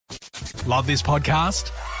Love this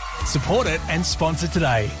podcast? Support it and sponsor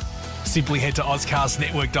today. Simply head to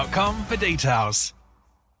ozcastnetwork.com for details.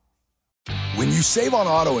 When you save on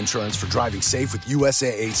auto insurance for driving safe with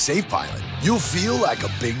USAA Safe Pilot, you'll feel like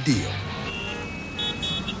a big deal,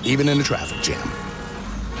 even in a traffic jam.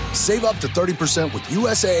 Save up to 30% with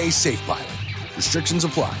USAA Safe Pilot. Restrictions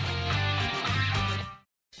apply.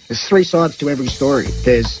 There's three sides to every story.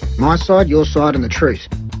 There's my side, your side, and the truth.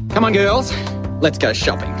 Come on, girls. Let's go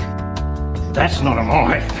shopping. That's not a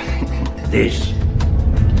knife. This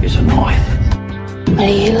is a knife. What are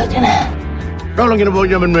you looking at? I'm looking at what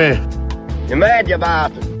you've been there. You're mad, you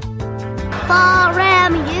bastard. Far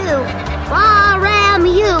ram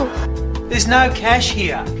you. There's no cash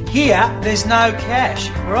here. Here, there's no cash.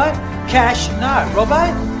 All right? Cash, no.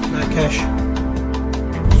 Robbo? No cash.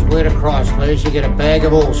 Swear to Christ, Liz, you get a bag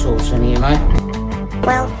of all sorts in here, mate.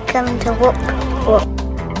 Welcome to Whoop Whoop.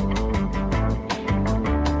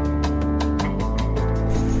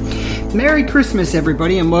 Merry Christmas,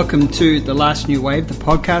 everybody, and welcome to The Last New Wave, the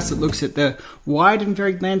podcast that looks at the wide and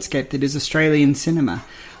varied landscape that is Australian cinema.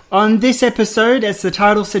 On this episode, as the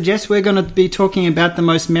title suggests, we're going to be talking about the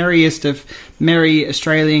most merriest of merry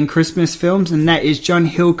Australian Christmas films, and that is John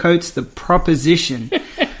Hillcoat's The Proposition.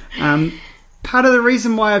 Part of the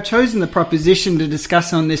reason why I've chosen The Proposition to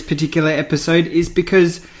discuss on this particular episode is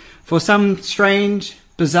because, for some strange,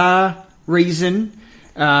 bizarre reason,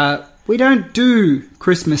 we don't do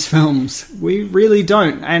Christmas films. We really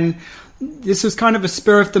don't. And this was kind of a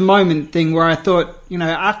spur-of-the-moment thing where I thought,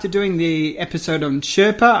 after doing the episode on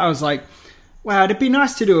Sherpa, I was like, wow, it'd be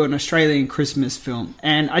nice to do an Australian Christmas film.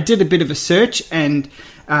 And I did a bit of a search, and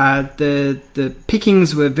the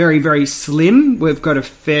pickings were very, very slim. We've got a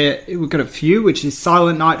few, which is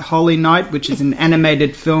Silent Night, Holy Night, which is an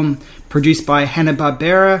animated film produced by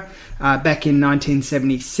Hanna-Barbera back in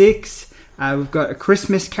 1976. We've got A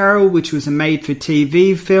Christmas Carol, which was a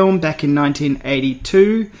made-for-TV film back in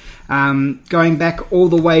 1982. Going back all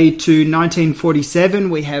the way to 1947,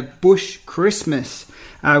 we have Bush Christmas,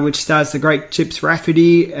 which stars the great Chips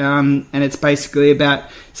Rafferty, and it's basically about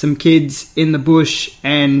some kids in the bush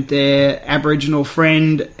and their Aboriginal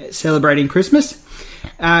friend celebrating Christmas.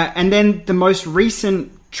 And then the most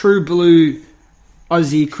recent True Blue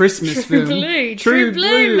Aussie Christmas film. True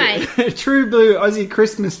Blue, mate. True Blue Aussie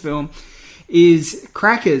Christmas film is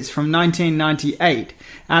Crackers from 1998.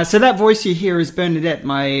 So that voice you hear is Bernadette,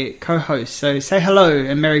 my co-host. So say hello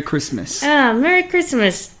and Merry Christmas. Merry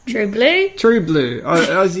Christmas, True Blue. True Blue.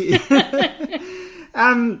 Aussie.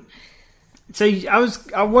 So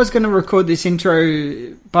I was going to record this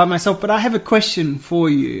intro by myself, but I have a question for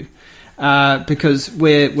you because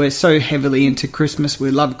we're so heavily into Christmas.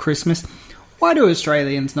 We love Christmas. Why do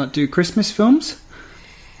Australians not do Christmas films?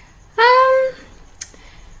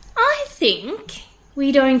 I think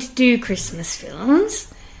we don't do Christmas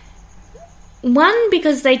films. One,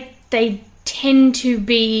 because they tend to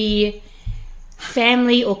be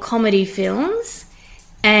family or comedy films,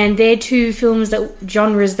 and they're two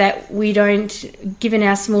genres that we don't, given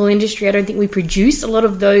our small industry, I don't think we produce a lot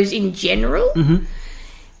of those in general. Mm-hmm.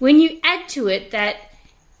 When you add to it that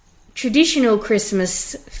traditional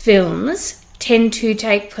Christmas films tend to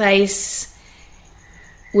take place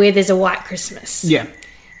where there's a white Christmas. Yeah.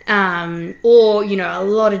 Or, a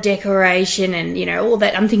lot of decoration and, all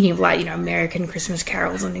that. I'm thinking of American Christmas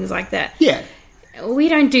carols and things like that. Yeah. We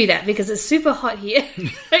don't do that because it's super hot here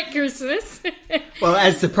at Christmas. Well,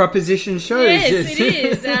 as the proposition shows. Yes, it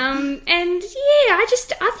is. And yeah, I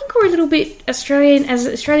think we're a little bit Australia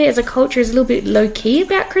as a culture is a little bit low key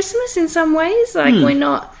about Christmas in some ways. Like we're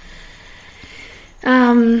not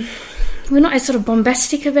as sort of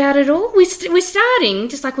bombastic about it all. We're starting,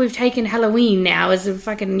 just like we've taken Halloween now as a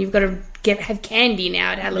fucking, you've got to have candy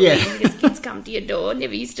now at Halloween because kids come to your door. It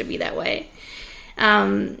never used to be that way.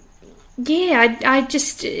 I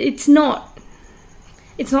just, it's not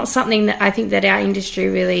something that I think that our industry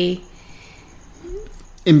really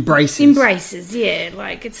embraces. Yeah,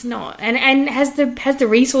 like it's not, and has the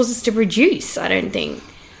resources to produce. I don't think.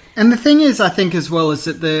 And the thing is, I think as well, is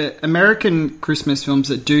that the American Christmas films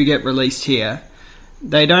that do get released here,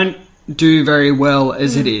 they don't do very well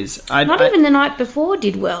as it is. Not even The Night Before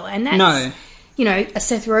did well, and that's a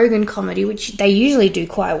Seth Rogen comedy, which they usually do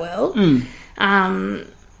quite well.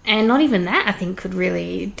 And not even that, I think, could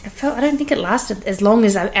really. I don't think it lasted as long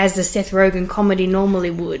as the Seth Rogen comedy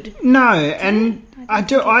normally would. No, and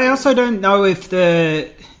I also don't know if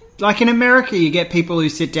in America, you get people who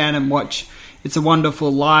sit down and watch It's a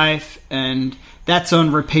Wonderful Life, and that's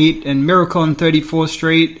on repeat, and Miracle on 34th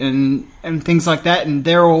Street, and things like that, and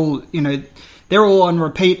they're all on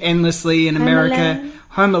repeat endlessly in America.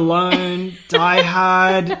 Home Alone, Die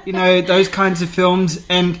Hard, those kinds of films.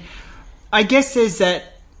 And I guess there's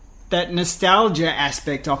that nostalgia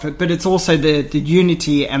aspect of it, but it's also the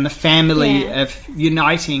unity and the family of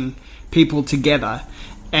uniting people together.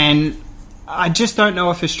 And I just don't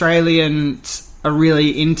know if Australians are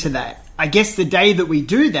really into that. I guess the day that we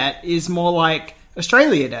do that is more like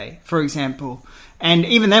Australia Day, for example. And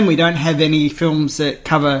even then, we don't have any films that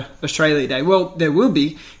cover Australia Day. Well, there will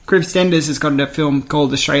be. Kriv Stenders has got a film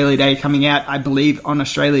called Australia Day coming out, I believe, on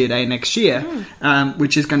Australia Day next year,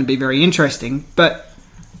 which is going to be very interesting. But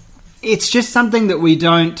it's just something that we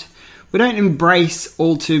don't embrace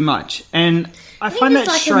all too much. And I find that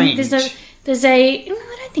strange. I don't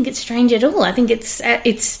think it's strange at all. I think it's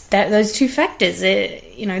that those two factors.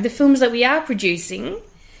 The films that we are producing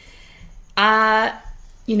are,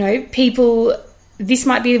 people. This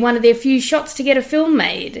might be one of their few shots to get a film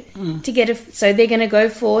made. So they're going to go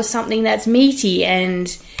for something that's meaty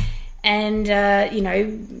and maybe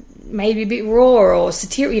a bit raw or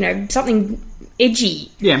satirical, something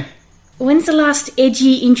edgy. Yeah. When's the last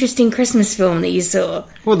edgy, interesting Christmas film that you saw?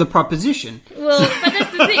 Well, The Proposition. Well, but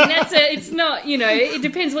that's the thing. It's not, it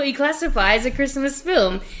depends what you classify as a Christmas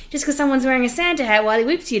film. Just because someone's wearing a Santa hat while he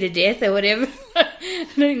whips you to death or whatever. I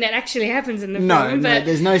don't think that actually happens in the film. No,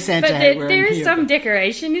 there's no Santa hat wearing there is here, some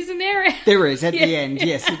decoration, isn't there? There is, at the end,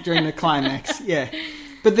 yes, during the climax, yeah.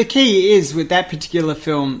 But the key is, with that particular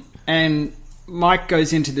film, and Mike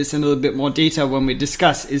goes into this in a little bit more detail when we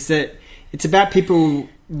discuss, is that it's about people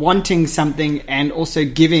wanting something and also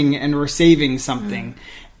giving and receiving something.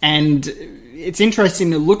 And it's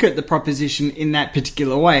interesting to look at The Proposition in that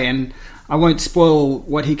particular way. And I won't spoil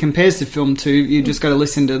what he compares the film to. You just got to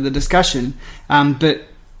listen to the discussion. But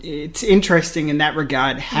it's interesting in that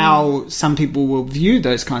regard how some people will view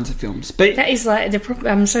those kinds of films. But that is like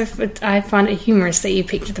I find it humorous that you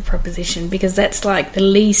picked The Proposition, because that's like the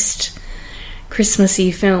least Christmassy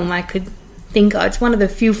film I could think of. It's one of the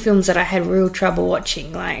few films that I had real trouble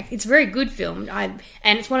watching. Like, it's a very good film, and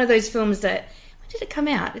it's one of those films that, when did it come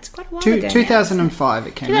out? It's quite a while ago. 2005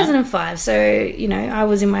 it came out. 2005. So I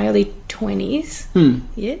was in my early 20s.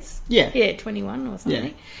 Yes. Yeah, 21 or something.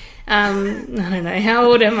 Yeah. I don't know,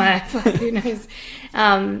 how old am I? Who knows?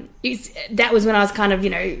 That was when I was kind of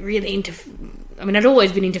really into. I'd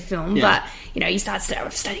always been into film, but you start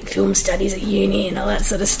studying film studies at uni and all that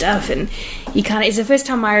sort of stuff, and it's the first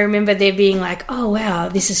time I remember there being like, oh wow,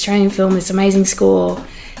 this Australian film, this amazing score,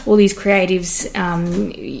 all these creatives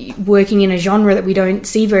working in a genre that we don't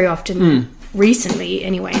see very often recently,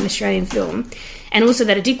 anyway, in Australian film. And also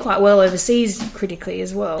that it did quite well overseas critically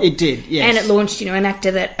as well. It did, yes. And it launched, a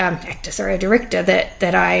director that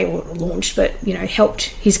I launched, but helped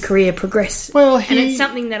his career progress. Well, and it's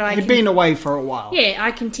something that he'd been away for a while. Yeah,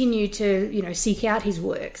 I continue to seek out his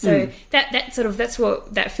work. So that's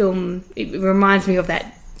what that film, it reminds me of,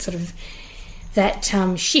 that sort of that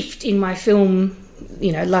shift in my film,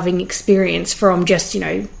 loving experience from just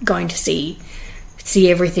going to see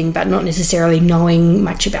everything but not necessarily knowing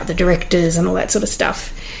much about the directors and all that sort of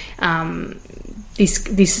stuff.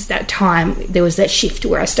 That time there was that shift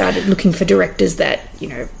where I started looking for directors that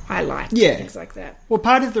I liked, things like that. Well,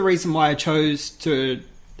 part of the reason why I chose to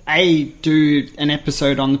A, do an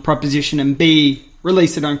episode on The Proposition, and B,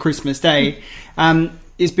 release it on Christmas Day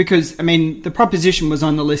is because The Proposition was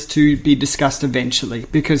on the list to be discussed eventually,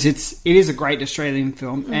 because it is a great Australian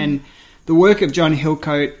film. And the work of John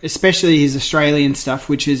Hillcoat, especially his Australian stuff,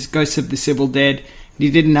 which is Ghosts of the Civil Dead,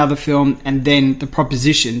 he did another film, and then The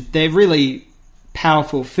Proposition. They're really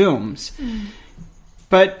powerful films.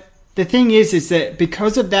 But the thing is that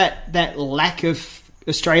because of that lack of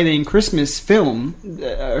Australian Christmas film,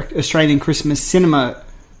 Australian Christmas cinema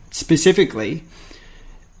specifically,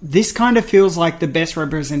 this kind of feels like the best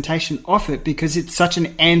representation of it, because it's such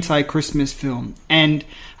an anti-Christmas film. And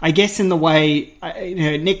I guess in the way,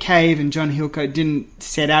 Nick Cave and John Hillcoat didn't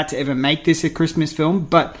set out to ever make this a Christmas film,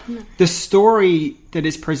 but the story that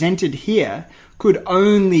is presented here could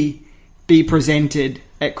only be presented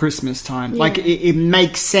at Christmas time. Like, it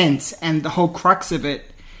makes sense, and the whole crux of it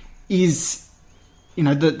is,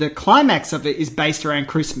 the climax of it is based around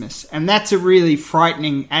Christmas, and that's a really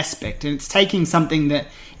frightening aspect. And it's taking something that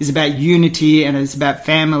is about unity and is about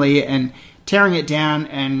family and tearing it down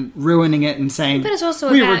and ruining it and saying, but it's also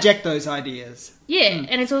we reject those ideas. Yeah,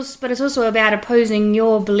 and it's also about opposing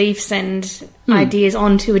your beliefs and ideas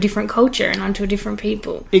onto a different culture and onto a different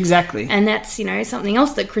people. Exactly. And that's, something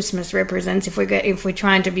else that Christmas represents if we're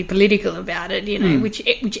trying to be political about it, which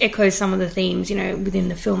echoes some of the themes, within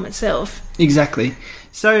the film itself. Exactly.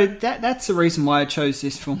 So that's the reason why I chose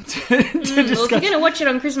this film to discuss. Well, if you're going to watch it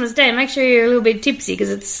on Christmas Day, make sure you're a little bit tipsy,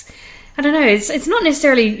 because I don't know. It's not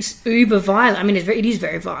necessarily uber violent. I mean, it is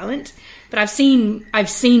very violent, but I've seen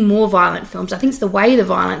more violent films. I think it's the way the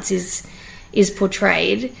violence is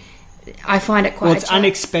portrayed. I find it quite... it's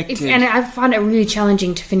unexpected. And I find it really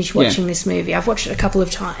challenging to finish watching this movie. I've watched it a couple of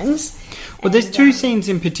times. Well, there's two scenes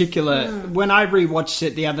in particular. When I rewatched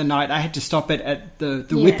it the other night, I had to stop it at the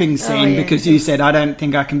whipping scene because you said, I don't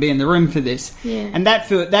think I can be in the room for this. Yeah. And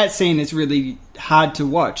that scene is really hard to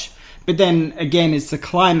watch. But then, again, it's the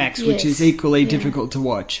climax, which is equally difficult to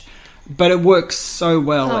watch. But it works so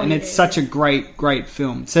well, and it's such a great, great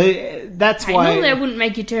film. So that's why... Normally I wouldn't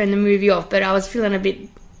make you turn the movie off, but I was feeling a bit...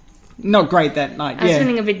 Not great that night, I was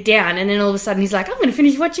feeling a bit down, and then all of a sudden he's like, I'm going to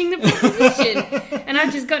finish watching The Proposition. And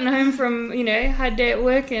I've just gotten home from, hard day at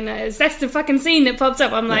work, and that's the fucking scene that pops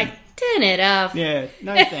up. I'm like, turn it off. Yeah,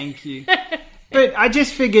 no thank you. But I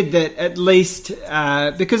just figured that at least,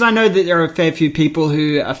 because I know that there are a fair few people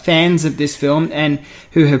who are fans of this film and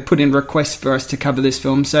who have put in requests for us to cover this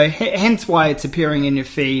film, so hence why it's appearing in your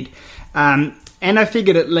feed. And I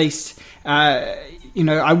figured at least...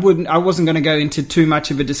 I wasn't going to go into too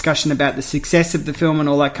much of a discussion about the success of the film and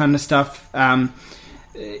all that kind of stuff.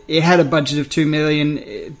 It had a budget of $2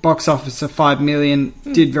 million, box office of $5 million,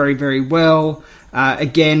 did very, very well.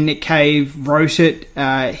 Again, Nick Cave wrote it.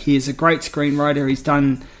 He is a great screenwriter. He's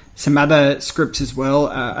done some other scripts as well.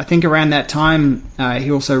 I think around that time, he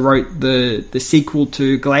also wrote the sequel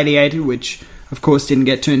to Gladiator, which, of course, didn't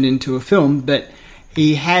get turned into a film, but...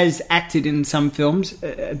 He has acted in some films,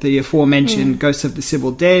 the aforementioned Ghosts of the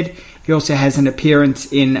Civil Dead. He also has an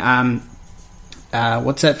appearance in,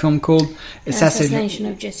 what's that film called? Assassination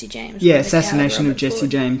of Jesse James. Yeah, Assassination of Jesse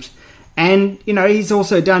James. And, he's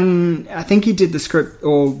also done, I think he did the script,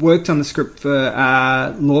 or worked on the script for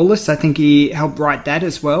Lawless. I think he helped write that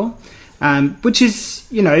as well, which is,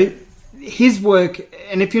 his work.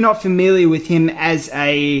 And if you're not familiar with him as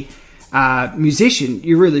a... musician,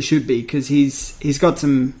 you really should be, because he's got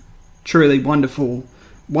some truly wonderful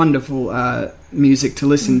music to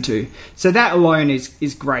listen to. So that alone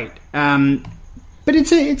is great. But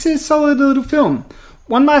it's a solid little film.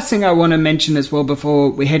 One last thing I want to mention as well before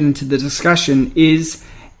we head into the discussion is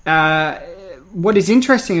what is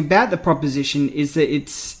interesting about The Proposition is that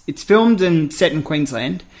it's filmed and set in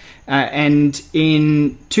Queensland, and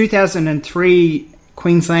in 2003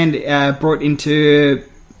 Queensland brought into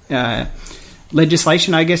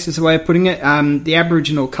legislation, I guess is the way of putting it, the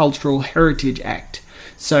Aboriginal Cultural Heritage Act.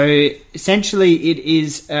 So essentially it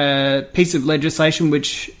is a piece of legislation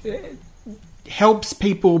which helps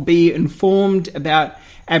people be informed about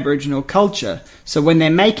Aboriginal culture. So when they're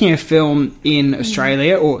making a film in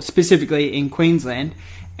Australia, or specifically in Queensland,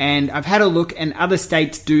 and I've had a look, and other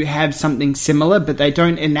states do have something similar, but they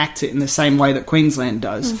don't enact it in the same way that Queensland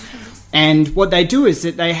does. And what they do is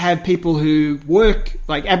that they have people who work,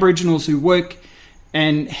 like Aboriginals who work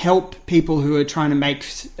and help people who are trying to make,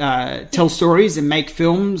 tell stories and make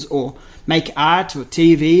films or make art or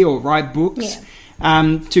TV or write books,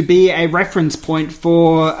 to be a reference point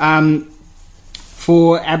for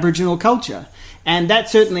Aboriginal culture. And that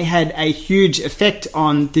certainly had a huge effect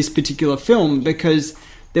on this particular film, because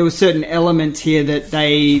there were certain elements here that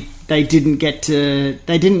they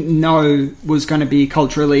didn't know was going to be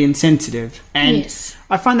culturally insensitive. And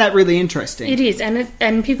I find that really interesting. It is,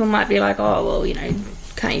 and people might be like, oh, well,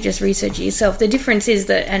 can't you just research it yourself? The difference is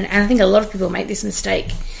that, and I think a lot of people make this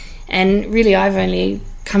mistake, and really I've only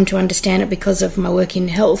come to understand it because of my work in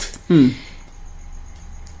health.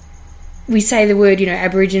 We say the word,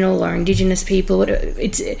 Aboriginal or Indigenous people,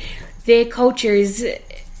 it's their culture is...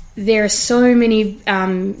 There are so many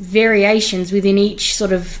variations within each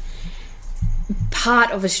sort of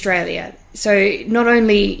part of Australia. So not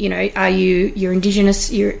only, are you're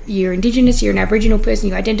Indigenous, you're Indigenous, you're an Aboriginal person,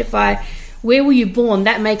 you identify, where were you born?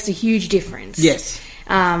 That makes a huge difference. Yes.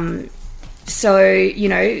 So,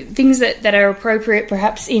 things that are appropriate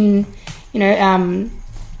perhaps in, Noongar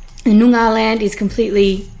land is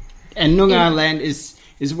completely... And Noongar land is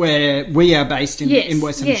where we are based in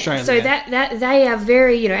Western Australia. So that they are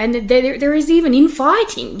very, and there is even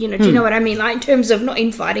infighting, do you know what I mean? Like in terms of not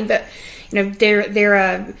infighting, but there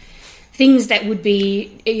are things that would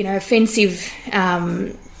be offensive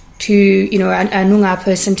to a Noongar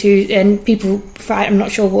person and people fight. I'm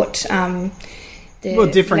not sure what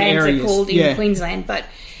different lands areas are called in Queensland, but.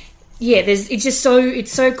 Yeah, it's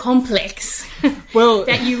so complex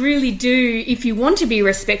that you really do, if you want to be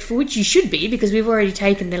respectful, which you should be, because we've already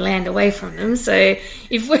taken the land away from them. So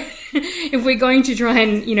if we're going to try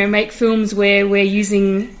and make films where we're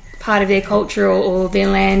using part of their culture or their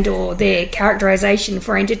land or their characterization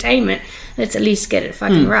for entertainment, let's at least get it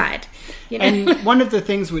fucking right. You know? And one of the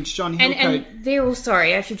things which John Hillcoat... And they're all,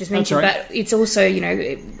 sorry, I should just mention, but it's also,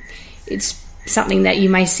 it's something that you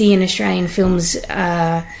may see in Australian films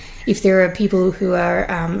if there are people who are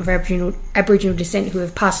of Aboriginal descent who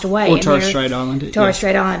have passed away. Or Torres Strait Islander. Torres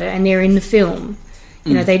Strait Islander, and they're in the film.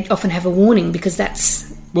 They often have a warning because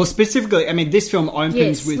that's... Well, specifically, I mean, this film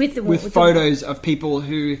opens with photos of people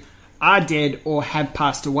who are dead or have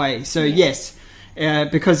passed away. So, yes,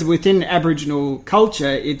 because within Aboriginal culture,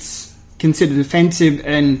 it's considered offensive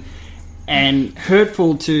and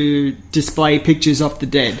hurtful to display pictures of the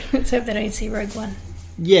dead. Let's hope they don't see Rogue One.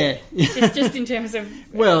 Yeah. just in terms of...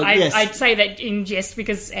 Well, yes. I'd say that in jest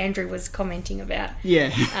because Andrew was commenting about... Yeah.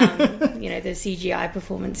 the CGI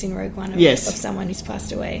performance in Rogue One of someone who's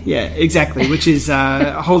passed away. Yeah, exactly, which is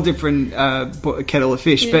a whole different kettle of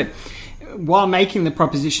fish. Yeah. But while making the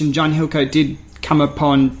proposition, John Hillcoat did come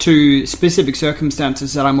upon two specific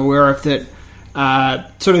circumstances that I'm aware of that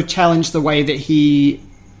sort of challenged the way that he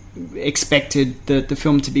expected the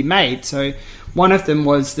film to be made. So one of them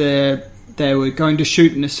was they were going to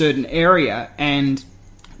shoot in a certain area, and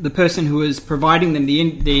the person who was providing them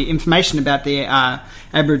the information about the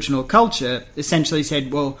Aboriginal culture essentially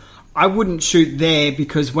said, well, I wouldn't shoot there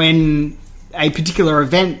because when a particular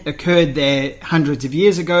event occurred there hundreds of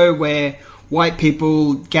years ago where white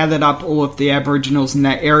people gathered up all of the Aboriginals in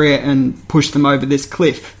that area and pushed them over this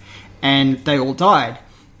cliff, and they all died.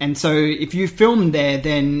 And so if you film there,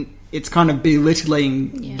 then it's kind of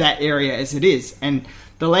belittling that area as it is. And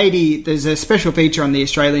the lady, there's a special feature on the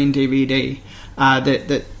Australian DVD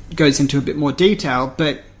that goes into a bit more detail,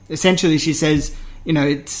 but essentially she says,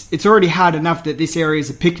 it's already hard enough that this area is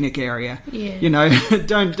a picnic area. Yeah.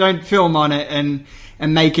 Don't film on it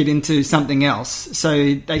and make it into something else.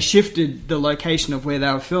 So they shifted the location of where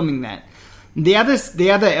they were filming that. The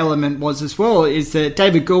other element was as well is that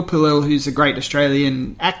David Gulpilil, who's a great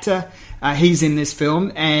Australian actor, he's in this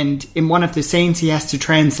film, and in one of the scenes he has to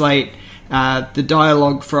translate the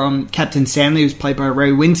dialogue from Captain Stanley, who's played by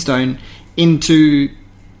Ray Winstone, into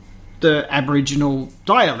the Aboriginal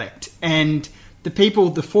dialect. And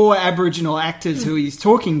the four Aboriginal actors who he's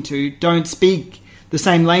talking to don't speak the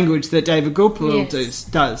same language that David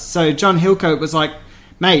Gulpilil does. So John Hillcoat was like,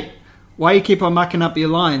 mate, why you keep on mucking up your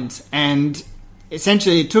lines? And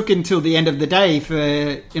essentially it took until the end of the day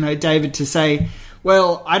for, David to say,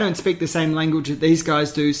 well, I don't speak the same language that these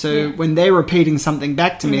guys do, so when they're repeating something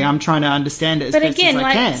back to me, I'm trying to understand it as best as I can.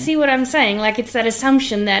 But again, see what I'm saying? It's that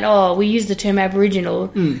assumption that, we use the term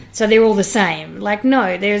Aboriginal, so they're all the same.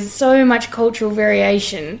 No, there's so much cultural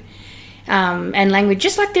variation and language,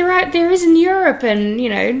 just like there is in Europe, and,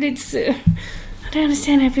 it's... I don't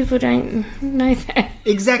understand how people don't know that.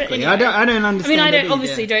 Exactly. Anyway, I don't understand. I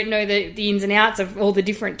don't know the ins and outs of all the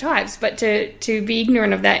different types, but to be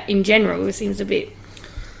ignorant of that in general seems a bit...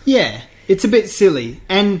 Yeah, it's a bit silly.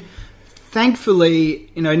 And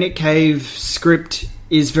thankfully, Nick Cave's script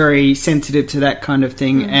is very sensitive to that kind of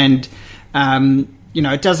thing. And,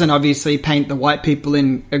 it doesn't obviously paint the white people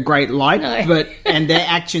in a great light, and their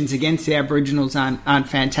actions against the Aboriginals aren't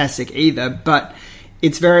fantastic either. But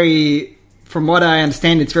it's very... From what I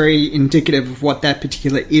understand, it's very indicative of what that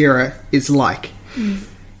particular era is like.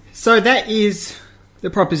 So that is the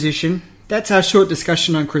proposition. That's our short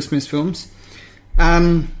discussion on Christmas films.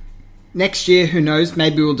 Next year, who knows?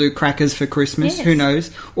 Maybe we'll do Crackers for Christmas. Yes. Who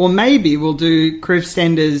knows? Or maybe we'll do Kriv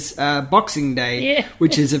Stender's Boxing Day,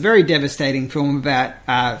 which is a very devastating film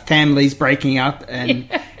about families breaking up and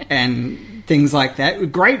things like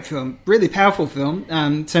that. Great film, really powerful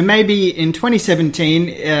film. So maybe in 2017,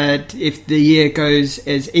 if the year goes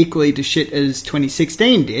as equally to shit as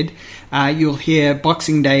 2016 did, you'll hear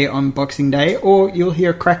Boxing Day on Boxing Day, or you'll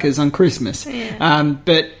hear Crackers on Christmas.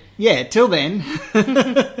 But yeah, till then,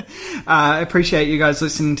 I appreciate you guys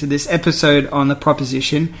listening to this episode on The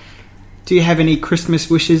Proposition. Do you have any Christmas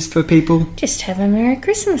wishes for people? Just have a Merry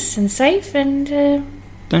Christmas and safe, and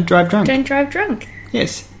don't drive drunk. Don't drive drunk.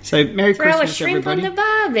 Yes. So Merry Throw Christmas, everybody. Throw a shrimp on the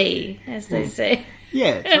barbie, as they say.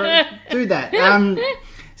 Yeah, do that.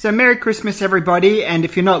 So Merry Christmas, everybody. And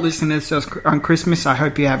if you're not listening to this on Christmas, I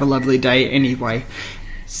hope you have a lovely day anyway.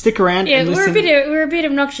 Stick around and listen. We're a bit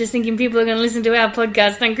obnoxious thinking people are going to listen to our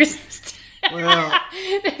podcast on Christmas Day. Well,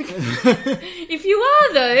 if you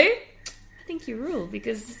are, though, I think you rule,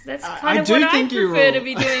 because that's kind of what I prefer to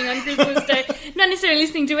be doing on Christmas Day. Not necessarily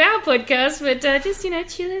listening to our podcast, but just,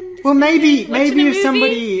 chilling. Well, maybe if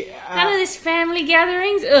somebody... none of this family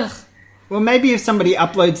gatherings. Ugh. Well, maybe if somebody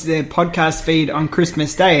uploads their podcast feed on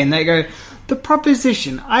Christmas Day and they go, The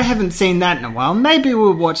Proposition, I haven't seen that in a while. Maybe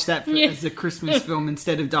we'll watch that as a Christmas film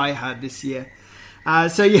instead of Die Hard this year.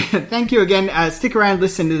 So yeah, thank you again. Stick around,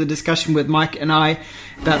 listen to the discussion with Mike and I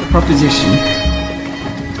about the proposition.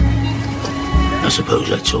 I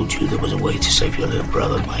suppose I told you there was a way to save your little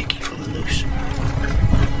brother Mikey from the noose.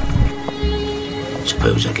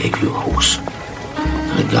 Suppose I gave you a horse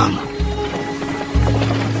and a gun.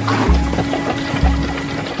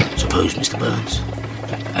 Suppose, Mr. Burns,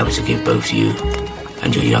 I was to give both you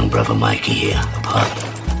and your young brother Mikey here a pardon.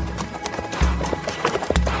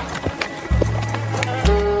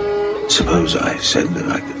 Suppose I said that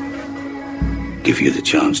I could give you the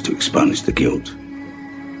chance to expunge the guilt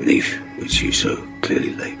beneath which you so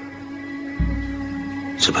clearly labour.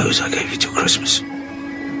 Suppose I gave you till Christmas.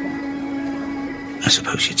 I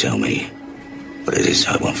suppose you tell me what it is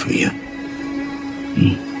I want from you.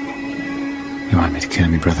 You want me to kill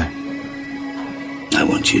me, brother? I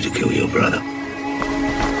want you to kill your brother.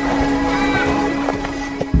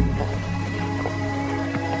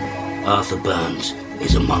 Arthur Burns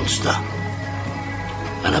is a monster.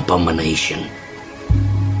 An abomination.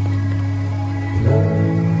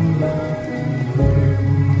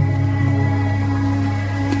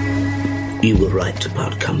 You were right to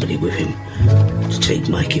part company with him, to take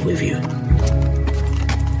Mikey with you.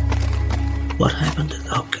 What happened at the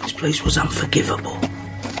Hopkins place was unforgivable.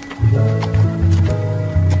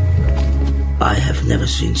 I have never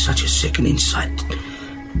seen such a sickening sight.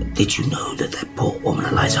 Did you know that that poor woman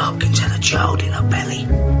Eliza Hopkins had a child in her belly?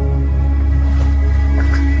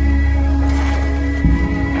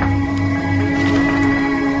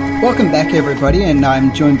 Welcome back, everybody, and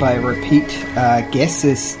I'm joined by a repeat guest.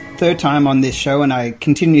 This third time on this show, and I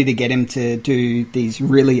continue to get him to do these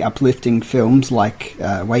really uplifting films like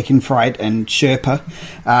Wake in Fright and Sherpa,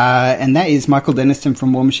 and that is Michael Denniston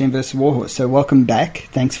from War Machine vs. Warhorse. So welcome back.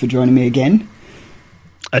 Thanks for joining me again.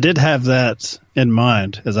 I did have that in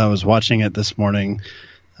mind as I was watching it this morning.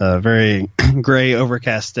 Very gray,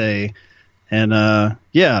 overcast day. And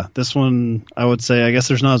yeah, this one, I would say, I guess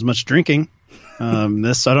there's not as much drinking. I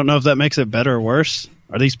don't know if that makes it better or worse.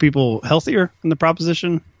 Are these people healthier in the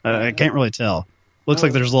proposition? I can't really tell. Looks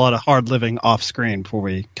like there's a lot of hard living off screen before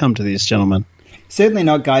we come to these gentlemen. Certainly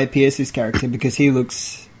not Guy Pearce's character, because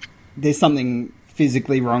there's something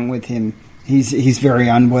physically wrong with him. He's very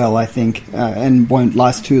unwell, I think, and won't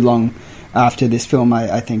last too long after this film,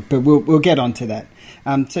 I think. But we'll get on to that.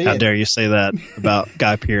 So, yeah. How dare you say that about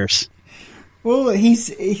Guy Pearce? Well, he's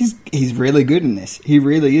really good in this. He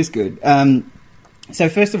really is good. So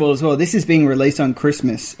first of all, as well, this is being released on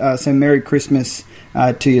Christmas. So Merry Christmas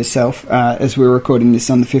to yourself, as we're recording this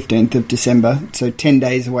on the 15th of December. So 10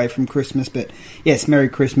 days away from Christmas. But yes, Merry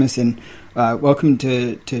Christmas, and welcome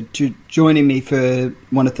to joining me for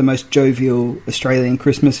one of the most jovial Australian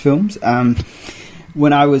Christmas films.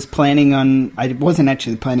 When I was I wasn't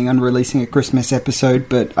actually planning on releasing a Christmas episode,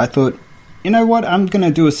 but I thought, you know what, I'm going to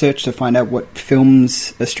do a search to find out what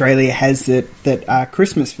films Australia has that are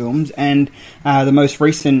Christmas films, and the most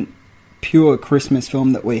recent pure Christmas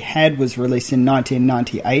film that we had was released in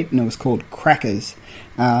 1998, and it was called Crackers,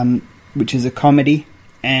 which is a comedy,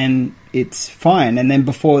 and it's fine. And then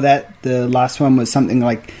before that, the last one was something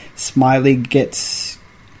like Smiley Goes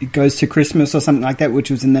to Christmas or something like that, which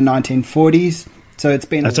was in the 1940s. So it's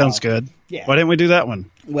been that sounds good. Yeah. Why didn't we do that one?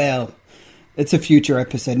 Well, it's a future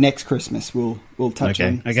episode. Next Christmas, we'll touch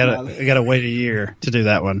on. I gotta wait a year to do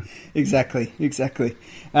that one. Exactly.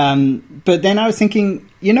 But then I was thinking,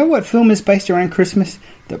 you know what film is based around Christmas?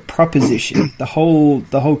 The Proposition. the whole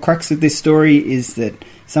crux of this story is that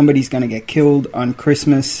somebody's going to get killed on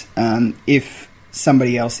Christmas if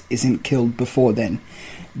somebody else isn't killed before then.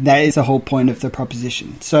 That is the whole point of The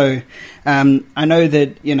Proposition. So I know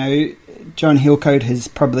that John Hillcoat has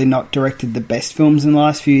probably not directed the best films in the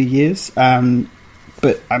last few years,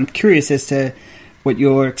 but I'm curious as to what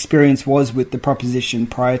your experience was with The Proposition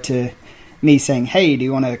prior to me saying, hey, do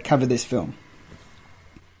you want to cover this film?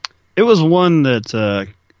 It was one that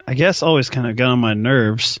I guess always kind of got on my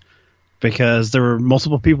nerves because there were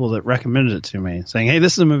multiple people that recommended it to me, saying, hey,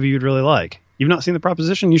 this is a movie you'd really like. You've not seen The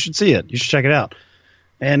Proposition? You should see it. You should check it out.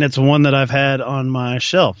 And it's one that I've had on my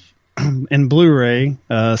shelf in Blu-ray,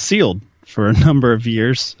 sealed for a number of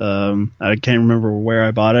years. I can't remember where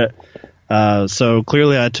I bought it. So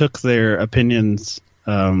clearly I took their opinions,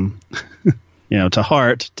 to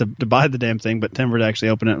heart to buy the damn thing, but never to actually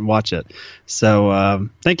open it and watch it. So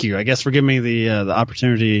thank you, I guess, for giving me the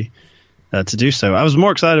opportunity to do so. I was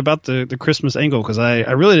more excited about the Christmas angle because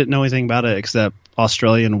I really didn't know anything about it except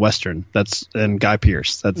Australian Western. And Guy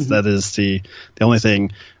Pearce. That is the only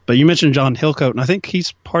thing. But you mentioned John Hillcoat, and I think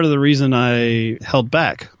he's part of the reason I held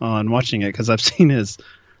back on watching it because I've seen his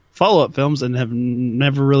follow-up films and have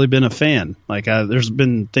never really been a fan. Like, there's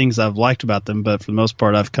been things I've liked about them, but for the most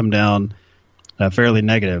part, I've come down fairly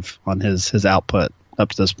negative on his output up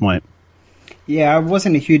to this point. Yeah, I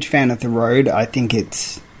wasn't a huge fan of The Road. I think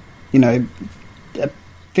it's, a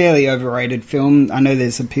fairly overrated film. I know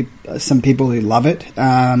there's some people who love it.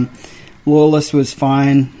 Lawless was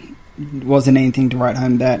fine. Wasn't anything to write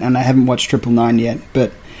home about, and I haven't watched 999 yet,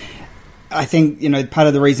 but I think, part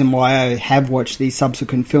of the reason why I have watched these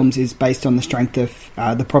subsequent films is based on the strength of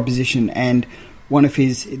The Proposition, and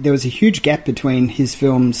there was a huge gap between his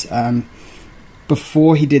films.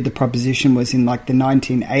 Before he did The Proposition was in like the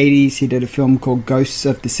 1980s. He did a film called Ghosts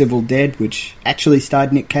of the Civil Dead, which actually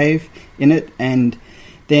starred Nick Cave in it, and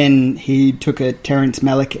then he took a Terrence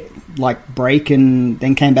Malick break and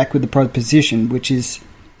then came back with The Proposition, which is,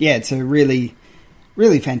 it's a really,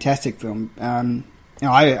 really fantastic film.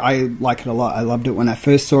 I like it a lot. I loved it when I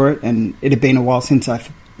first saw it, and it had been a while since I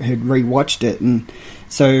had rewatched it, and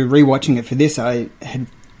so rewatching it for this, I had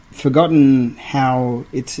forgotten how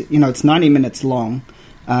it's 90 minutes long,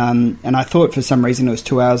 and I thought for some reason it was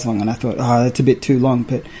 2 hours long, and I thought, that's a bit too long,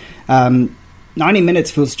 but 90 minutes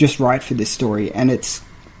feels just right for this story, and it's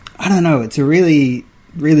a really,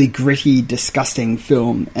 really gritty, disgusting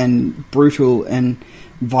film, and brutal, and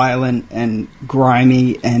violent, and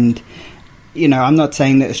grimy, and I'm not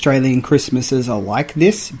saying that Australian Christmases are like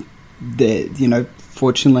this.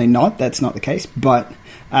 Fortunately not. That's not the case. But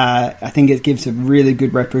I think it gives a really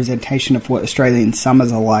good representation of what Australian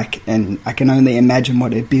summers are like. And I can only imagine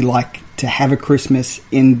what it'd be like to have a Christmas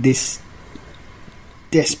in this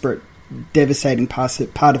desperate, devastating part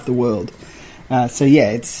of the world.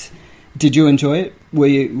 Did you enjoy it? Were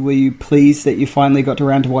you pleased that you finally got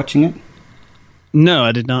around to watching it? No,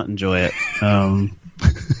 I did not enjoy it.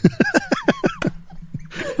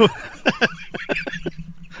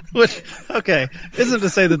 Which, okay, isn't to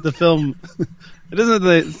say that the film, it isn't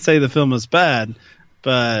to say the film is bad,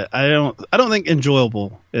 but I don't think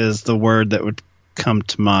enjoyable is the word that would come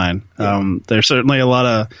to mind. Yeah. There's certainly there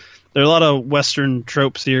are a lot of Western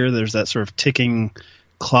tropes here. There's that sort of ticking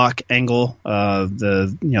clock angle,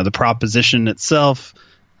 the proposition itself,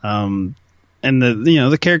 and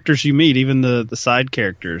the characters you meet, even the side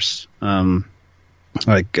characters,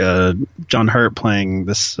 like John Hurt playing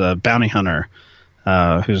this bounty hunter,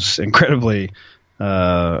 who's incredibly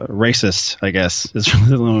racist, I guess, is really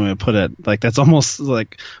the only way to put it. Like, that's almost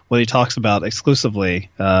like what he talks about exclusively,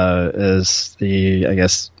 is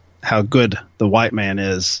how good the white man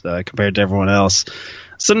is compared to everyone else.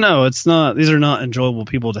 So no, it's not. These are not enjoyable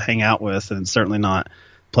people to hang out with, and it's certainly not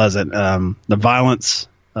pleasant. The violence,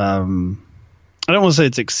 I don't want to say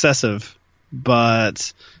it's excessive,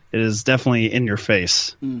 but it is definitely in your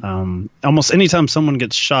face. Almost anytime someone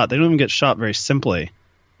gets shot, they don't even get shot very simply.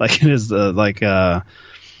 Like, it is it's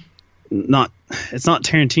not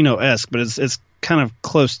Tarantino-esque, but it's kind of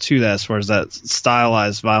close to that as far as that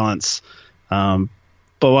stylized violence. But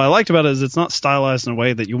what I liked about it is it's not stylized in a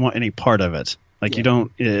way that you want any part of it. Like,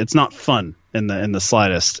 it's not fun in the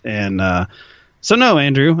slightest. And so no,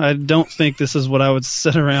 Andrew, I don't think this is what I would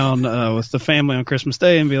sit around with the family on Christmas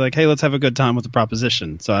Day and be like, hey, let's have a good time with The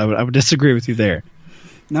Proposition. So I would disagree with you there.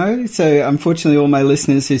 No, so unfortunately all my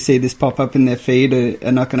listeners who see this pop up in their feed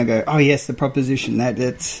are not going to go, oh yes, The Proposition, that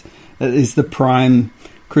is the prime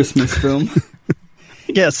Christmas film.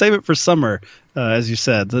 Yeah, save it for summer, as you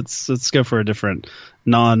said. Let's go for a different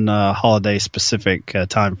non-holiday specific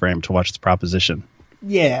time frame to watch The Proposition.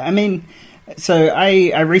 Yeah, I mean, so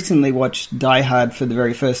I recently watched Die Hard for the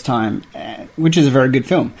very first time, which is a very good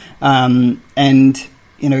film. And,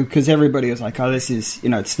 because everybody was like, oh, this is,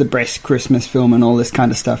 it's the best Christmas film and all this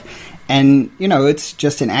kind of stuff. And, it's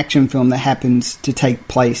just an action film that happens to take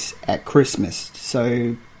place at Christmas.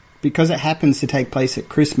 So because it happens to take place at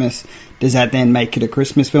Christmas, does that then make it a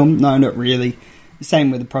Christmas film? No, not really.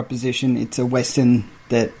 Same with The Proposition. It's a Western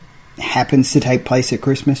that happens to take place at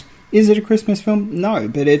Christmas. Is it a Christmas film? No,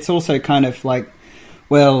 but it's also kind of like,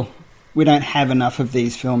 well, we don't have enough of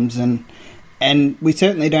these films, and we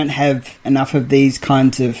certainly don't have enough of these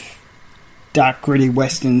kinds of dark, gritty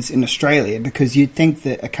Westerns in Australia, because you'd think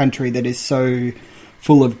that a country that is so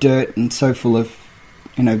full of dirt and so full of,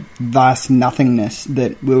 vast nothingness,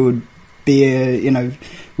 that we would be,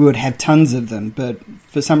 we would have tons of them, but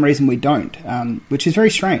for some reason we don't, which is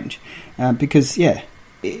very strange, because,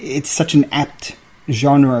 it's such an apt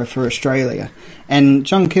genre for Australia, and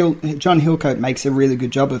John Hillcoat makes a really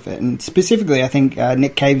good job of it, and specifically I think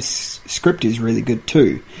Nick Cave's script is really good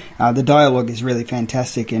too. The dialogue is really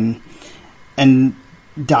fantastic and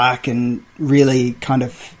dark and really kind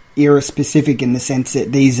of era specific, in the sense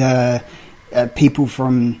that these are people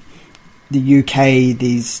from the UK,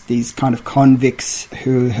 these kind of convicts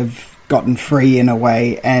who have gotten free in a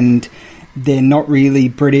way, and they're not really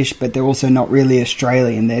British, but they're also not really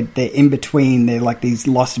Australian. They're in between. They're like these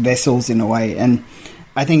lost vessels in a way, and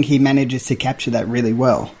I think he manages to capture that really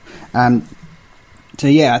well. So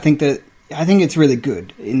yeah, I think it's really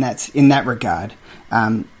good in that regard.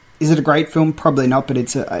 Is it a great film? Probably not, but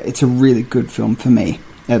it's a really good film for me,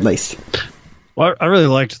 at least. Well, I really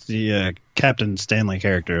liked the Captain Stanley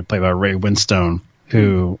character played by Ray Winstone,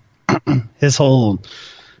 who his whole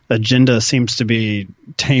agenda seems to be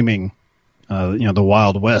taming, the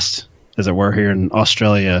Wild West, as it were, here in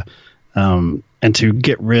Australia, and to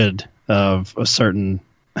get rid of a certain,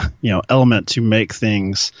 element to make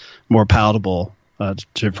things more palatable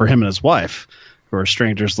for him and his wife, who are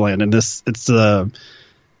strangers to land. And it's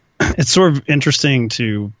sort of interesting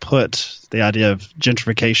to put the idea of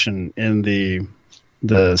gentrification in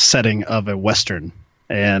the setting of a Western.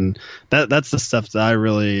 And that's the stuff that I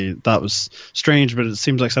really thought was strange, but it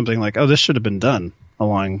seems like something like, oh, this should have been done a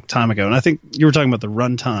long time ago. And I think you were talking about the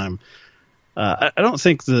runtime. I don't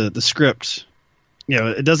think the script,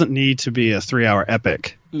 it doesn't need to be a 3-hour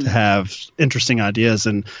epic to have interesting ideas.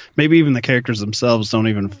 And maybe even the characters themselves don't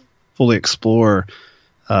even fully explore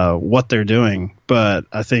what they're doing. But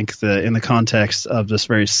I think that in the context of this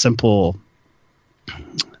very simple,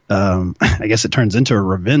 I guess it turns into a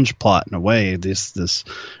revenge plot in a way, this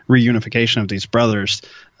reunification of these brothers.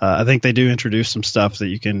 I think they do introduce some stuff that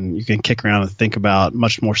you can kick around and think about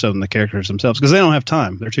much more so than the characters themselves, because they don't have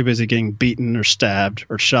time. They're too busy getting beaten or stabbed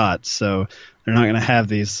or shot, so they're not going to have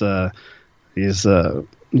these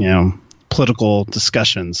political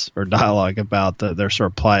discussions or dialogue about their sort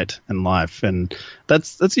of plight in life. And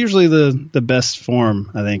that's usually the best form,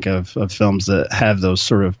 I think, of films that have those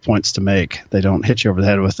sort of points to make. They don't hit you over the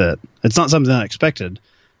head with it. It's not something unexpected.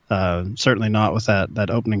 Certainly not with that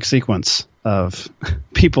opening sequence of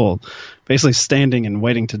people basically standing and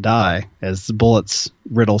waiting to die as the bullets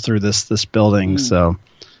riddle through this building. So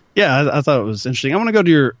yeah, I thought it was interesting. I want to go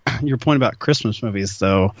to your point about Christmas movies,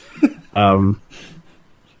 though.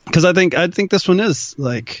 Because I think this one is,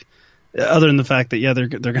 like, other than the fact that, they're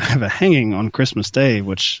going to have a hanging on Christmas Day,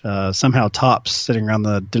 which somehow tops sitting around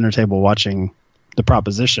the dinner table watching The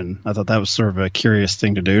Proposition. I thought that was sort of a curious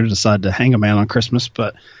thing to do, to decide to hang a man on Christmas.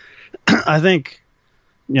 But I think,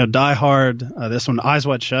 Die Hard, this one, Eyes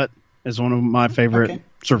Wide Shut, is one of my favorite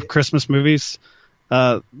sort of Christmas movies.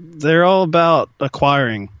 They're all about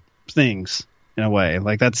acquiring things in a way.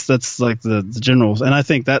 Like that's like the general, and I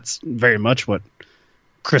think that's very much what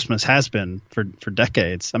Christmas has been for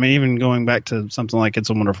decades. I mean, even going back to something like It's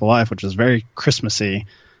a Wonderful Life, which is very Christmassy,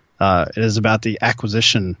 it is about the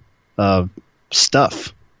acquisition of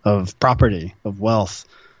stuff, of property, of wealth.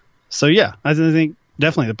 So yeah, I think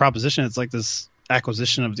definitely The Proposition, it's like this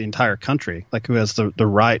acquisition of the entire country. Like, who has the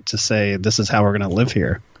right to say, this is how we're going to live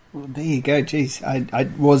here? Well, there you go. Jeez, I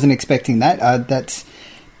wasn't expecting that.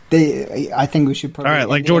 I think we should probably... All right,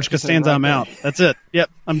 like George Costanza, right, I'm out. That's it. Yep,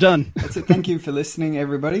 I'm done. That's it. Thank you for listening,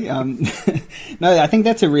 everybody. No, I think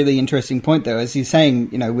that's a really interesting point, though. As you're saying,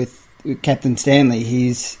 with Captain Stanley,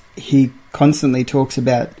 he constantly talks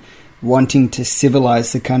about wanting to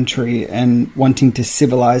civilize the country and wanting to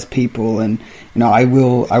civilize people, and I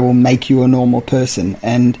will make you a normal person.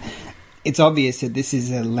 And it's obvious that this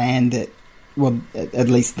is a land that, well, at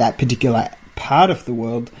least that particular part of the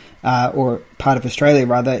world, or part of Australia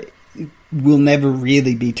rather, will never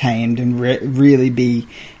really be tamed and really be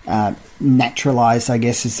naturalized, I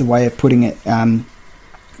guess is the way of putting it,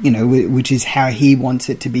 which is how he wants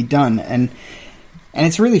it to be done. And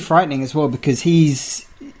it's really frightening as well, because he's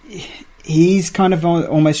kind of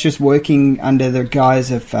almost just working under the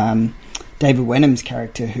guise of David Wenham's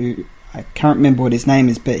character, who I can't remember what his name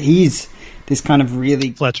is, but he's this kind of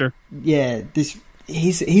really... Fletcher. Yeah,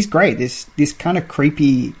 he's great. This kind of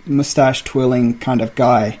creepy mustache twirling kind of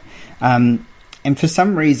guy, and for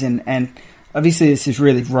some reason, and obviously this is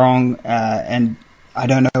really wrong, and I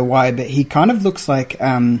don't know why, but he kind of looks like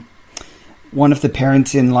one of the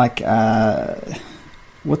parents in, like,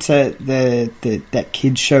 what's that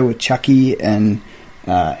kids show with Chucky and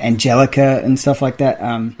Angelica and stuff like that.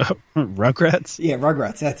 Rugrats? Yeah,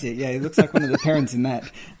 Rugrats, that's it. Yeah, he looks like one of the parents in that.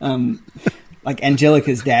 Like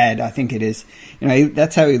Angelica's dad, I think it is.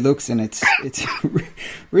 That's how he looks, and it's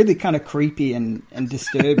really kind of creepy and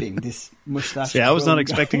disturbing, this mustache. Yeah, I was not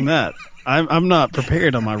expecting that. I'm not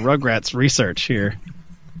prepared on my Rugrats research here.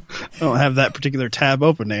 I don't have that particular tab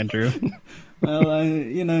open, Andrew. Well,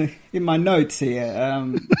 in my notes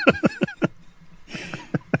here,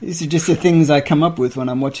 these are just the things I come up with when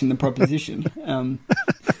I'm watching The Proposition. No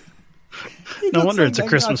wonder it's a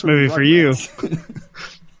Christmas movie for you.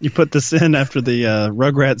 You put this in after the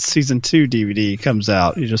Rugrats Season 2 DVD comes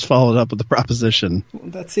out. You just follow it up with the proposition. Well,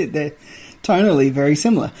 that's it. They're tonally very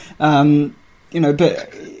similar. But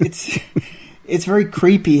it's very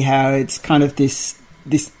creepy how it's kind of this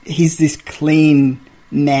he's this clean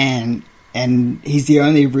man, and he's the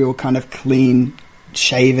only real kind of clean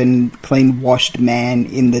shaven, clean washed man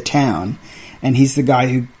in the town, and he's the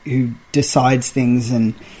guy who decides things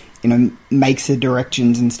and makes the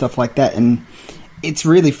directions and stuff like that. And it's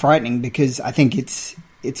really frightening because I think it's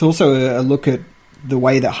also a look at the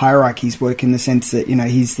way that hierarchies work, in the sense that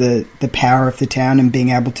he's the power of the town and being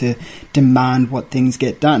able to demand what things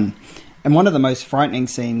get done. And one of the most frightening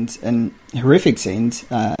scenes and horrific scenes,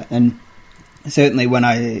 and certainly when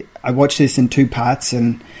I watched this in 2 parts,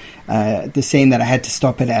 and the scene that I had to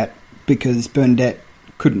stop it at because Bernadette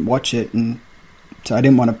couldn't watch it, and so I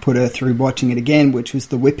didn't want to put her through watching it again, which was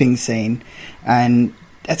the whipping scene. And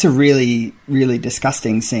that's a really, really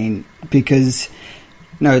disgusting scene because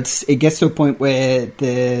it gets to a point where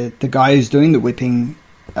the guy who's doing the whipping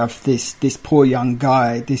of this poor young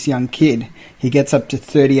guy, this young kid, he gets up to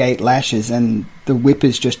 38 lashes and the whip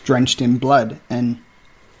is just drenched in blood. And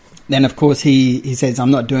then, of course, he says,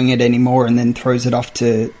 "I'm not doing it anymore," and then throws it off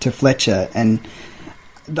to Fletcher. And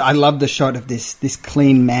I love the shot of this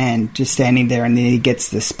clean man just standing there, and then he gets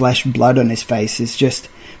the splash blood on his face. It's just,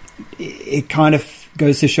 it kind of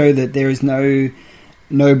goes to show that there is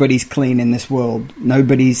nobody's clean in this world.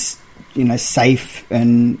 Nobody's safe,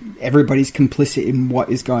 and everybody's complicit in what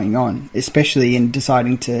is going on, especially in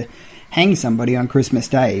deciding to hang somebody on Christmas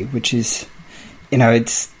Day, which is,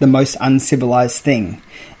 it's the most uncivilized thing.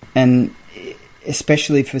 And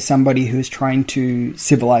especially for somebody who's trying to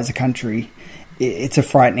civilize a country, it's a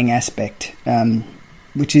frightening aspect,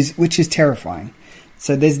 which is terrifying.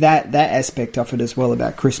 So there's that aspect of it as well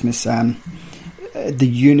about Christmas. The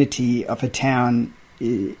unity of a town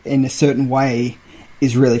in a certain way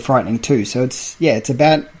is really frightening too. So it's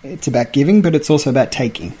about giving, but it's also about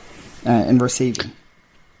taking and receiving.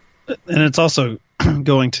 And it's also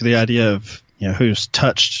going to the idea of who's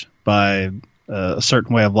touched by a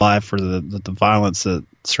certain way of life, or the violence that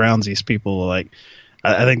surrounds these people. Like,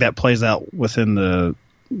 I think that plays out within the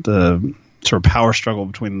sort of power struggle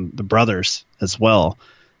between the brothers as well,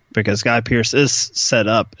 because Guy Pearce is set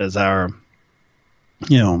up as our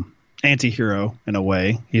anti-hero in a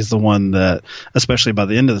way. He's the one that, especially by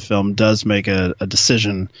the end of the film, does make a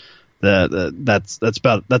decision that's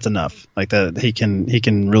enough. Like, that he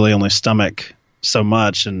can really only stomach so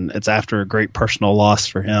much, and it's after a great personal loss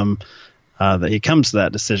for him that he comes to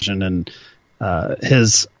that decision. And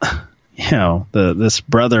his this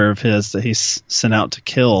brother of his that he's sent out to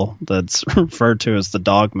kill, that's referred to as the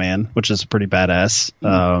Dog Man, which is a pretty badass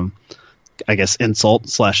I guess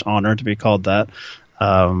insult / honor to be called that,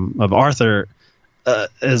 of Arthur,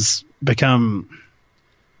 has become,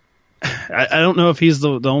 I don't know if he's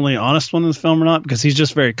the only honest one in the film or not, because he's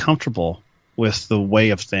just very comfortable with the way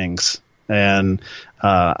of things. And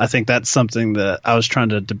I think that's something that I was trying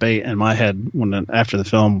to debate in my head after the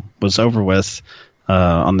film was over with,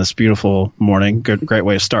 on this beautiful morning. Great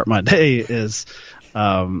way to start my day is,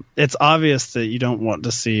 it's obvious that you don't want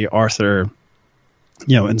to see Arthur,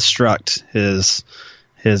 instruct his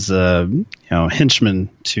henchmen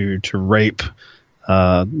to rape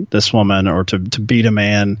this woman or to beat a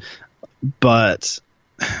man. But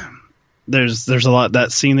there's a lot,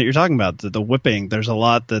 that scene that you're talking about, the whipping, there's a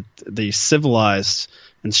lot that the civilized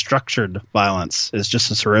and structured violence is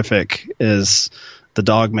just as horrific as the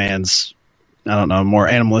Dog Man's, I don't know, more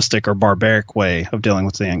animalistic or barbaric way of dealing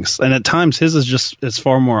with things. And at times his is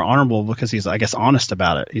far more honorable because he's, I guess, honest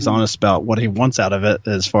about it. He's honest about what he wants out of it,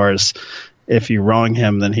 as far as if you wrong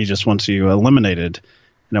him, then he just wants you eliminated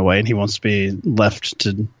in a way, and he wants to be left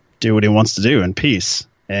to do what he wants to do in peace.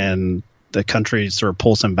 And the country sort of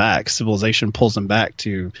pulls him back. Civilization pulls him back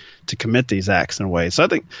to commit these acts in a way. So I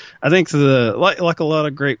think like a lot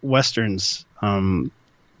of great Westerns, the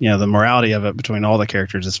morality of it between all the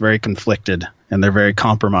characters is very conflicted, and they're very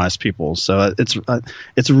compromised people. So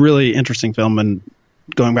it's a really interesting film, and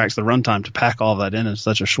going back to the runtime, to pack all of that in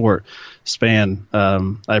such a short span,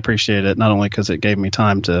 I appreciate it, not only because it gave me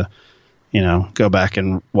time to, go back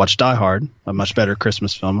and watch Die Hard, a much better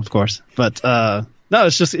Christmas film, of course, but no,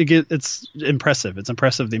 it's just it's impressive. It's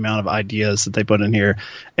impressive the amount of ideas that they put in here,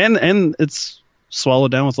 and it's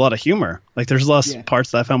swallowed down with a lot of humor. Like, there's lots of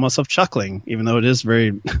parts that I found myself chuckling, even though it is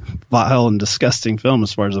very vile and disgusting film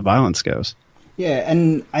as far as the violence goes. Yeah,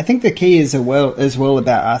 and I think the key is as well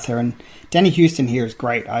about Arthur, and Danny Huston here is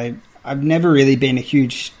great. I've never really been a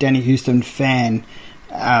huge Danny Huston fan,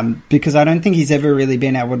 because I don't think he's ever really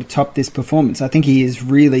been able to top this performance. I think he is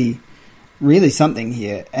really really something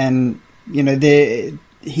here. And, you know,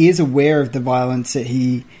 he is aware of the violence that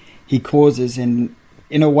he causes, and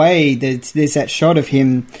in a way, there's that shot of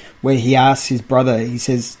him where he asks his brother, he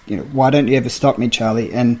says, you know, why don't you ever stop me,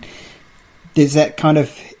 Charlie? And there's that kind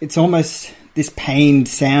of, it's almost this pained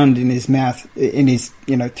sound in his mouth, in his,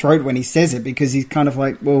 you know, throat when he says it, because he's kind of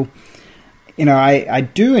like, well, you know, I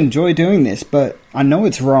do enjoy doing this, but I know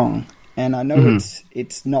it's wrong, and I know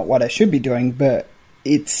it's not what I should be doing, but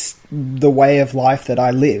it's the way of life that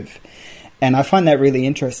I live. And I find that really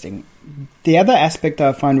interesting. The other aspect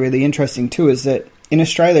I find really interesting too is that in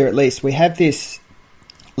Australia, at least, we have this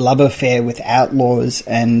love affair with outlaws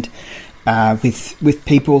and with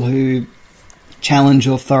people who challenge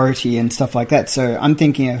authority and stuff like that. So I'm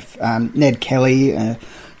thinking of Ned Kelly,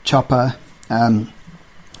 Chopper,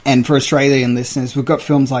 and for Australian listeners, we've got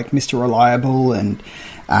films like Mr. Reliable and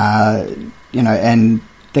you know, and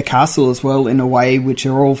The Castle as well, in a way, which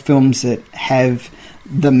are all films that have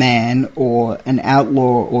the man or an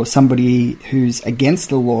outlaw or somebody who's against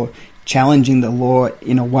the law challenging the law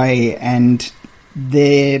in a way, and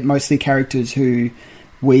they're mostly characters who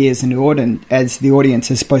we as the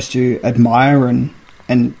audience are supposed to admire and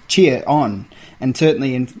cheer on. And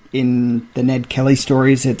certainly in the Ned Kelly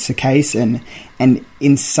stories it's the case, and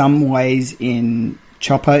in some ways in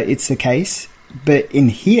Chopper it's the case. But in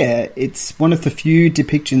here, it's one of the few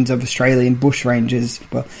depictions of Australian bushrangers.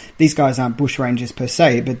 Well, these guys aren't bushrangers per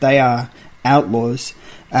se, but they are outlaws.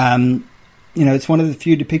 You know, it's one of the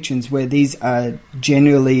few depictions where these are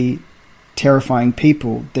genuinely terrifying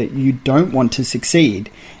people that you don't want to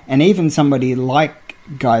succeed. And even somebody like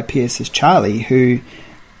Guy Pearce's Charlie, who,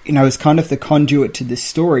 you know, is kind of the conduit to this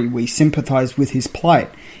story, we sympathise with his plight.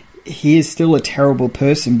 He is still a terrible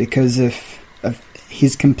person because of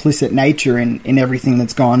his complicit nature in everything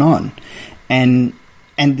that's gone on. And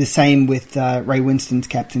the same with Ray Winston's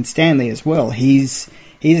Captain Stanley as well. He's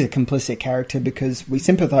a complicit character because we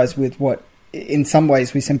sympathise with in some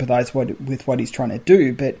ways we sympathise with what he's trying to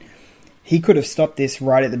do, but he could have stopped this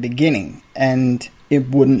right at the beginning and it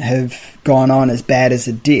wouldn't have gone on as bad as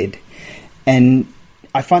it did. And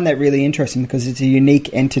I find that really interesting because it's a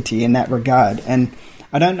unique entity in that regard. And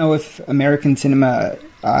I don't know if American cinema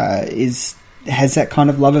has that kind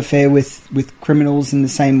of love affair with criminals in the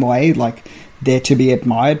same way, like they're to be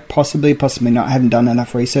admired, possibly not. I haven't done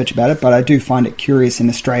enough research about it, but I do find it curious in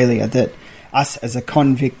Australia that us as a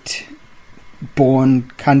convict-born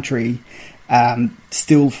country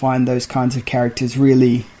still find those kinds of characters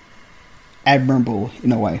really admirable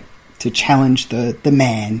in a way, to challenge the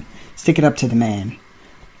man, stick it up to the man.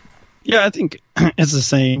 Yeah, I think it's the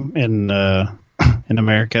same in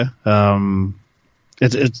America.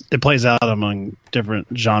 It plays out among different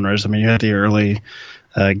genres. I mean, you had the early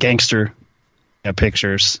gangster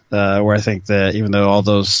pictures where I think that even though all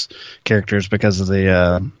those characters, because of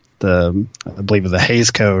the I believe the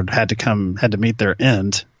Hays Code, had to meet their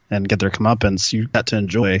end and get their comeuppance, you got to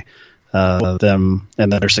enjoy them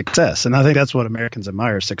and their success. And I think that's what Americans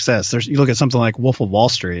admire, success. You look at something like Wolf of Wall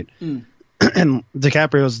Street, and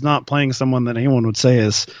DiCaprio is not playing someone that anyone would say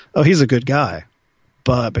is, oh, he's a good guy.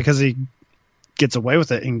 But because he gets away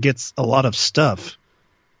with it and gets a lot of stuff,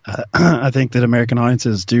 I think that American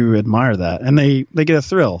audiences do admire that, and they get a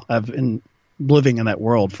thrill of living in that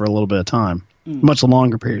world for a little bit of time, much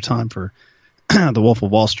longer period of time for the Wolf of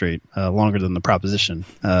Wall Street, longer than the Proposition,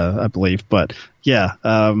 I believe. But yeah,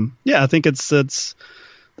 I think it's there's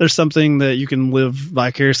something that you can live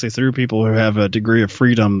vicariously through people who have a degree of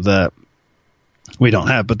freedom that we don't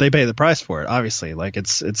have, but they pay the price for it. Obviously, like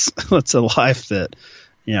it's a life that,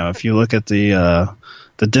 you know, if you look at the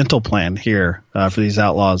dental plan here for these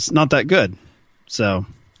outlaws, not that good. So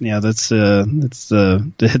yeah, that's it's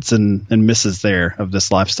the hits and misses there of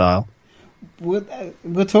this lifestyle.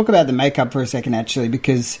 We'll talk about the makeup for a second, actually,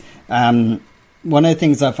 because one of the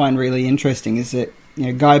things I find really interesting is that, you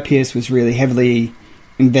know, Guy Pearce was really heavily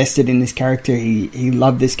invested in this character. He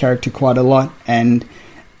loved this character quite a lot, and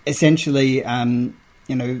essentially,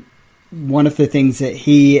 you know, one of the things that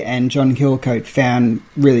he and John Hillcoat found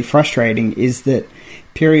really frustrating is that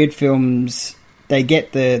period films, they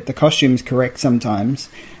get the costumes correct sometimes,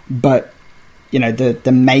 but, you know,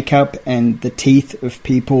 the makeup and the teeth of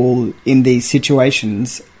people in these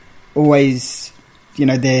situations always, you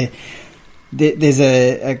know, there's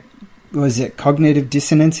a was it cognitive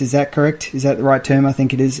dissonance? Is that correct? Is that the right term? I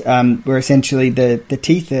think it is. Where essentially the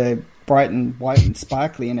teeth are bright and white and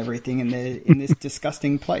sparkly and everything, and they're in this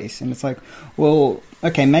disgusting place. And it's like, well,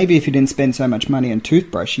 okay, maybe if you didn't spend so much money on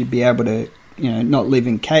toothbrush, you'd be able to, you know, not live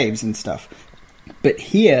in caves and stuff. But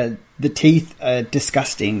here, the teeth are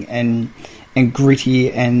disgusting, and and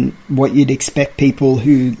gritty and what you'd expect people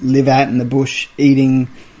who live out in the bush eating,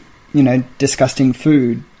 disgusting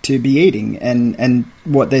food to be eating, and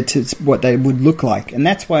what they would look like. And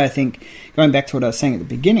that's why I think, going back to what I was saying at the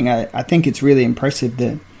beginning, I think it's really impressive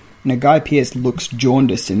that Guy Pearce looks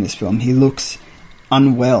jaundiced in this film. He looks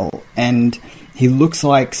unwell, and he looks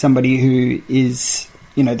like somebody who is,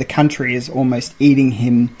 the country is almost eating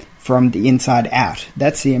him from the inside out.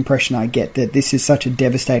 That's the impression I get, that this is such a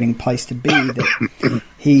devastating place to be, that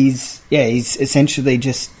he's essentially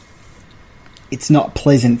just, it's not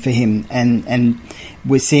pleasant for him, and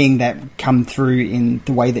we're seeing that come through in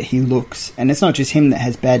the way that he looks. And it's not just him that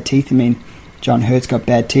has bad teeth. I mean, John Hurt's got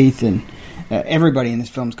bad teeth, and everybody in this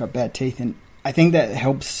film's got bad teeth, and I think that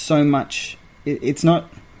helps so much. It's not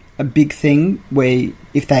a big thing where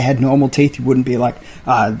if they had normal teeth, you wouldn't be like,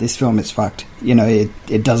 this film is fucked.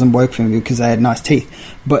 It doesn't work for me because they had nice teeth.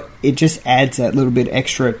 But it just adds that little bit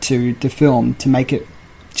extra to the film to make it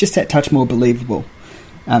just that touch more believable.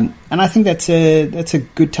 And I think that's a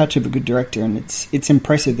good touch of a good director, and it's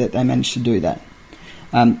impressive that they managed to do that.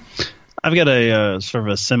 I've got a sort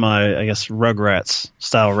of a semi, I guess, Rugrats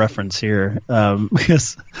style reference here,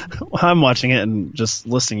 because I'm watching it and just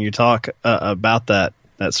listening to you talk about that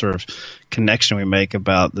sort of connection we make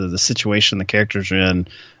about the situation the characters are in,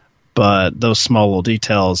 but those small little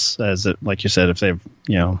details, like you said, if they've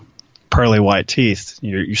pearly white teeth,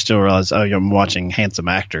 you still realize, I'm watching handsome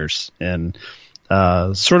actors, and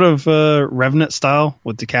sort of Revenant style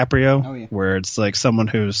with DiCaprio, where it's like someone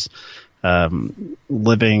who's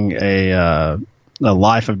living a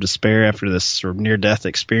life of despair after this sort of near-death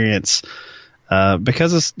experience.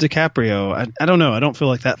 Because it's DiCaprio, I don't know. I don't feel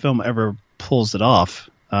like that film ever pulls it off,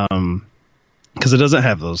 because it doesn't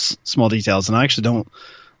have those small details, and I actually don't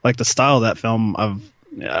like the style of that film.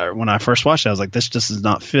 When I first watched it, I was like, this just does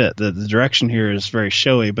not fit. The direction here is very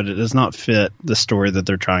showy, but it does not fit the story that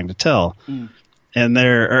they're trying to tell. And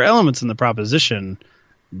there are elements in the proposition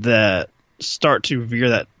that start to veer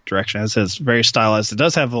that direction. As I said, it's very stylized. It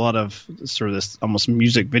does have a lot of sort of this almost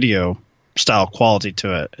music video style quality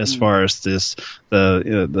to it, as far as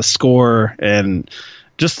the score and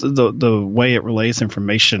just the way it relays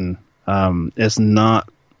information is not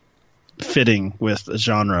fitting with the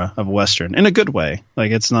genre of Western in a good way.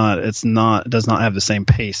 Like it does not have the same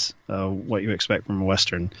pace what you expect from a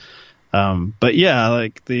Western. But yeah,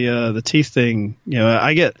 like the teeth thing,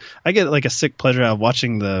 I get like a sick pleasure out of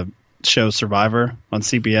watching the show Survivor on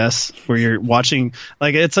CBS, where you're watching,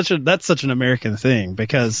 like, that's such an American thing,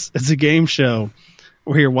 because it's a game show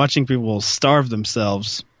where you're watching people starve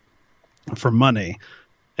themselves for money,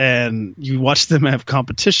 and you watch them have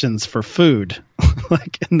competitions for food,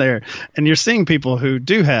 like in there, and you're seeing people who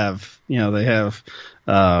do have, they have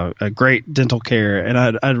a great dental care,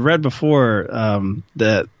 and I'd read before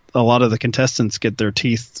that a lot of the contestants get their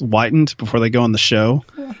teeth whitened before they go on the show.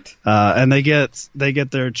 And they get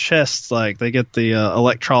their chests, like they get the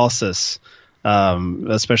electrolysis,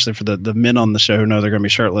 especially for the men on the show who know they're going to be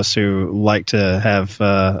shirtless, who like to have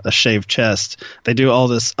a shaved chest. They do all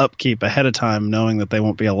this upkeep ahead of time, knowing that they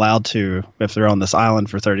won't be allowed to, if they're on this island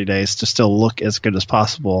for 30 days, to still look as good as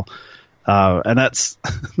possible. And that's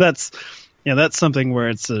something where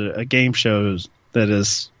it's a game show that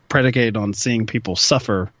is predicated on seeing people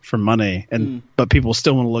suffer for money, but people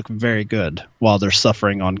still want to look very good while they're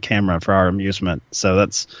suffering on camera for our amusement. So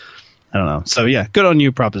that's, I don't know. So yeah, good on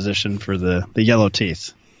you, Proposition, for the yellow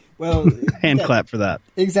teeth. Well, clap for that.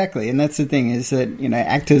 Exactly, and that's the thing, is that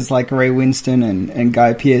actors like Ray Winston and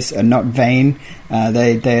Guy Pearce are not vain.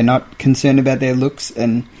 They are not concerned about their looks,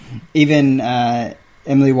 and even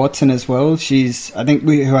Emily Watson as well. She's,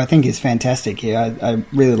 who I think is fantastic here. I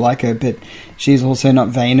really like her, but she's also not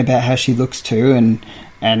vain about how she looks too,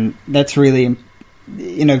 and that's really,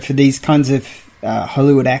 for these kinds of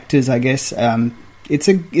Hollywood actors, I guess, it's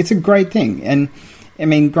a great thing. And I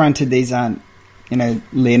mean, granted, these aren't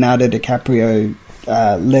Leonardo DiCaprio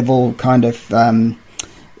level kind of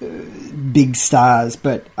big stars,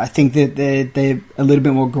 but I think that they're a little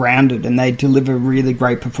bit more grounded, and they deliver really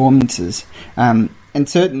great performances. And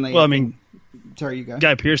certainly, well, I mean, sorry, you go.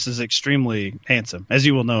 Guy Pearce is extremely handsome, as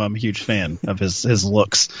you will know. I'm a huge fan of his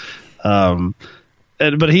looks, but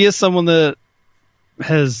he is someone that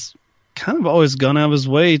has kind of always gone out of his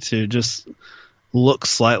way to just look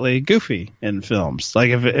slightly goofy in films.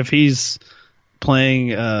 Like if he's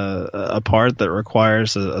playing a part that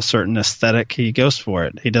requires a certain aesthetic, he goes for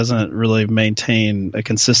it. He doesn't really maintain a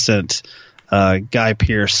consistent Guy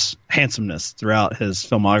Pearce handsomeness throughout his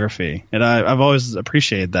filmography, and I've always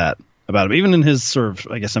appreciated that about him. Even in his sort of,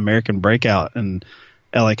 I guess, American breakout in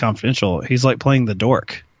L.A. Confidential, he's like playing the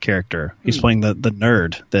dork character. He's playing the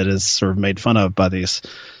nerd that is sort of made fun of by these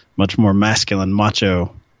much more masculine,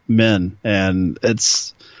 macho men, and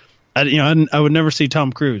it's I would never see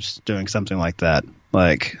Tom Cruise doing something like that,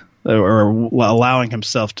 or allowing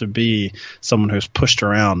himself to be someone who's pushed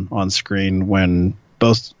around on screen when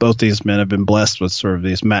both these men have been blessed with sort of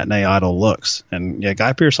these matinee idol looks. And yeah,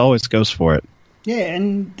 Guy Pearce always goes for it. Yeah,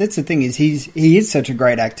 and that's the thing is he is such a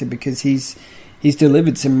great actor because he's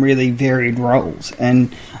delivered some really varied roles.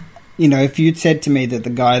 And if you'd said to me that the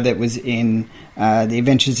guy that was in The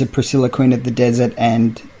Adventures of Priscilla, Queen of the Desert,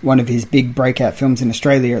 and one of his big breakout films in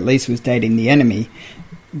Australia at least was Dating the Enemy,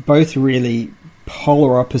 both really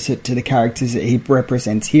polar opposite to the characters that he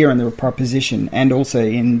represents here in The Proposition and also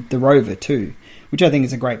in The Rover too, which I think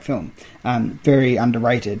is a great film. Very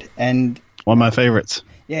underrated. And one of my favorites.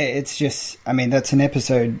 Yeah, it's just, that's an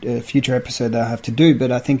episode, a future episode that I have to do,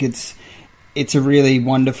 but I think it's a really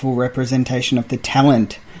wonderful representation of the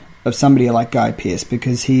talent of somebody like Guy Pearce,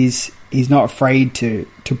 because he's not afraid to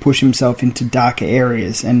push himself into darker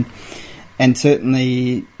areas and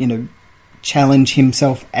certainly, challenge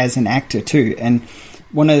himself as an actor too. And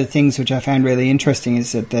one of the things which I found really interesting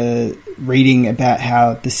is that the reading about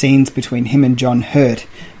how the scenes between him and John Hurt,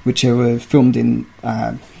 which were filmed in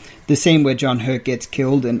the scene where John Hurt gets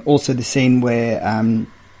killed, and also the scene where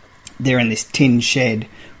they're in this tin shed,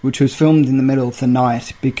 which was filmed in the middle of the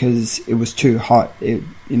night because it was too hot.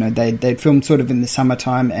 They'd filmed sort of in the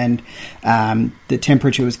summertime, and the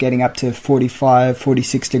temperature was getting up to 45,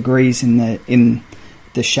 46 degrees in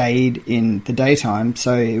the shade in the daytime,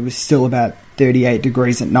 so it was still about 38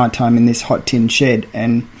 degrees at nighttime in this hot tin shed.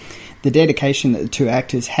 And the dedication that the two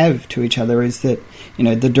actors have to each other is that,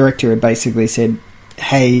 the director had basically said,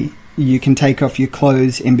 hey, you can take off your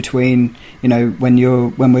clothes in between,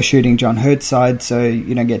 when we're shooting John Hurt's side, so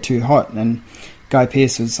you don't get too hot. And Guy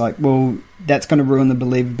Pearce was like, well, that's going to ruin the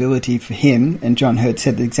believability for him. And John Hurt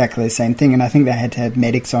said exactly the same thing. And I think they had to have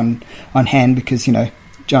medics on hand because,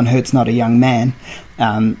 John Hurt's not a young man.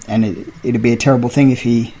 And it'd be a terrible thing if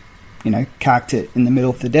he, carked it in the middle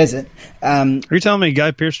of the desert. Are you telling me Guy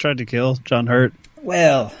Pearce tried to kill John Hurt?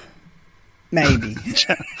 Well, maybe.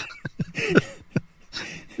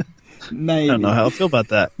 Maybe. I don't know how I feel about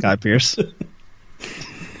that, Guy Pearce.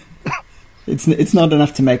 It's not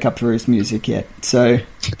enough to make up for his music yet. So,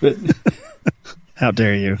 but how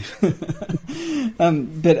dare you?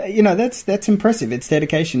 But that's impressive. It's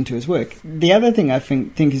dedication to his work. The other thing I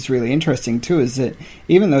think is really interesting too is that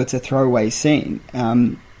even though it's a throwaway scene,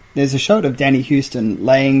 there's a shot of Danny Houston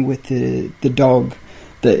laying with the dog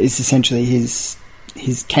that is essentially his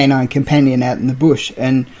canine companion out in the bush.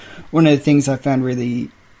 And one of the things I found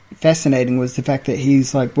really fascinating was the fact that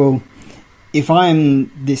he's like, well, if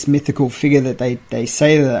I'm this mythical figure that they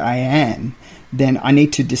say that I am, then I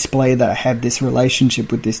need to display that I have this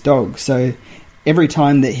relationship with this dog. So every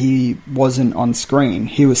time that he wasn't on screen,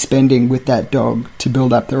 he was spending with that dog to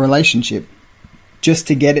build up the relationship, just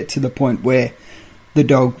to get it to the point where the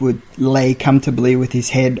dog would lay comfortably with his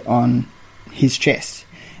head on his chest.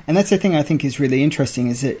 And that's the thing I think is really interesting,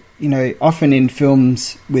 is that, often in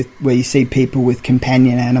films where you see people with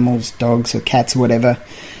companion animals, dogs or cats or whatever,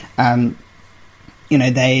 the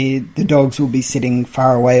dogs will be sitting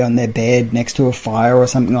far away on their bed next to a fire or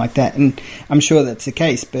something like that. And I'm sure that's the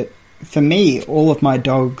case. But for me, all of my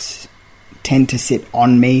dogs tend to sit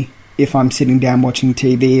on me if I'm sitting down watching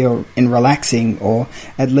TV and relaxing, or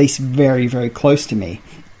at least very, very close to me.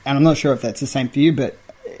 And I'm not sure if that's the same for you, but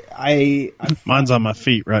mine's on my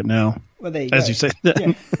feet right now. Well, there you as go. You say that.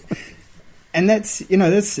 Yeah. And that's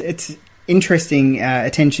it's interesting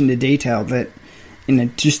attention to detail that,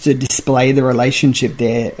 just to display the relationship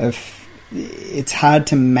there. It's hard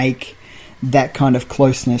to make that kind of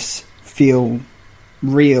closeness feel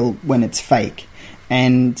real when it's fake.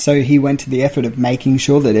 And so he went to the effort of making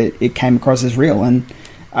sure that it came across as real. And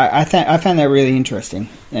I found that really interesting.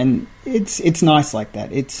 And it's nice like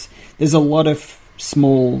that. There's a lot of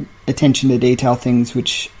small attention to detail things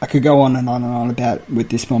which I could go on and on and on about with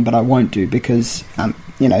this film, but I won't do because, I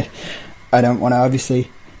don't want to obviously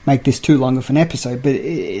make this too long of an episode, but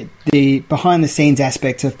the behind-the-scenes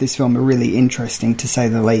aspects of this film are really interesting, to say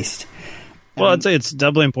the least. Well, I'd say it's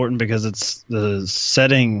doubly important because it's the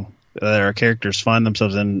setting that our characters find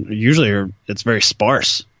themselves in. Usually it's very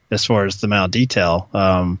sparse as far as the amount of detail.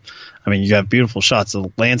 You have beautiful shots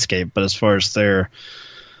of landscape, but as far as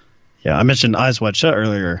I mentioned Eyes Wide Shut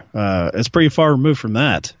earlier. It's pretty far removed from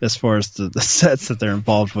that as far as the sets that they're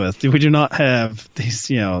involved with. We do not have these,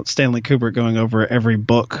 Stanley Kubrick going over every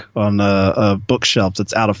book on a bookshelf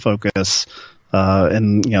that's out of focus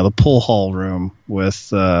in, the pool hall room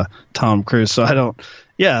with Tom Cruise. So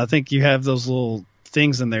I think you have those little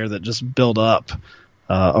things in there that just build up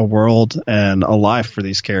a world and a life for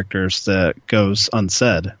these characters that goes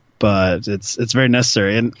unsaid, but it's very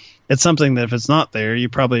necessary, and it's something that if it's not there,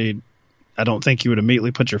 I don't think you would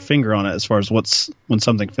immediately put your finger on it as far as when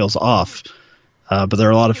something feels off. But there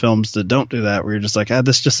are a lot of films that don't do that, where you're just like,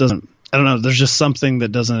 this just doesn't. I don't know. There's just something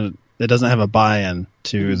that doesn't have a buy-in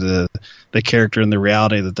to the character and the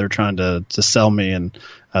reality that they're trying to sell me. And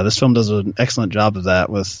this film does an excellent job of that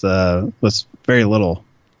with very little.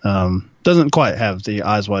 Doesn't quite have the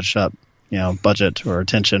eyes wide shut, budget or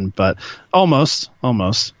attention, but almost.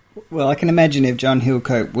 Well, I can imagine if John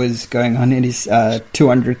Hillcoat was going on in his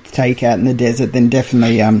 200th take out in the desert, then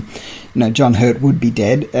definitely, John Hurt would be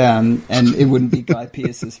dead, and it wouldn't be Guy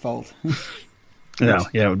Pearce's fault.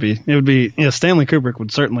 It would be. Stanley Kubrick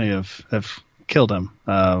would certainly have killed him,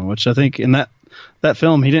 which I think in that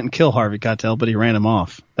film he didn't kill Harvey Keitel, but he ran him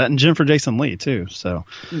off. That and Jennifer Jason Leigh too. So,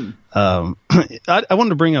 I wanted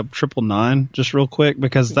to bring up 999 just real quick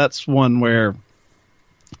because that's one where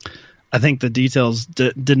I think the details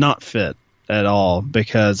did not fit at all,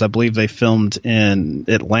 because I believe they filmed in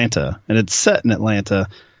Atlanta, and it's set in Atlanta,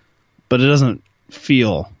 but it doesn't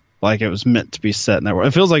feel like it was meant to be set in that world.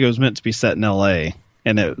 It feels like it was meant to be set in L.A.,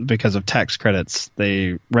 and because of tax credits,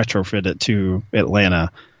 they retrofit it to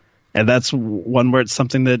Atlanta. And that's one where it's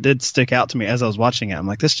something that did stick out to me as I was watching it. I'm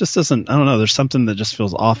like, this just doesn't, I don't know, there's something that just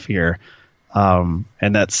feels off here. And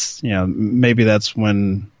that's, maybe that's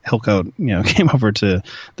when Hillcoat, came over to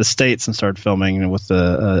the States and started filming with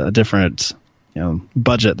a different,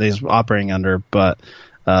 budget that he's operating under. But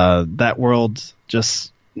that world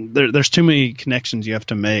just, there's too many connections you have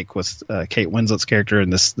to make with Kate Winslet's character in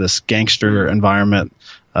this gangster environment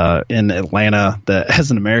in Atlanta that,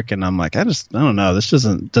 as an American, I'm like, I don't know, this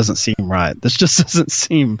doesn't seem right. This just doesn't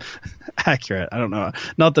seem accurate. I don't know.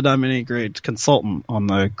 Not that I'm any great consultant on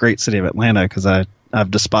the great city of Atlanta, because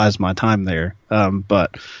I've despised my time there.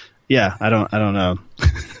 But yeah, I don't know.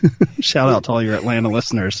 Shout out to all your Atlanta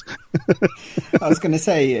listeners. I was going to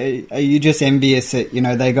say, are you just envious that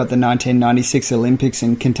they got the 1996 Olympics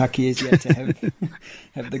and Kentucky is yet to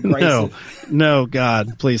have the grace? No,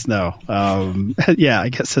 God, please no. I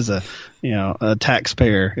guess as a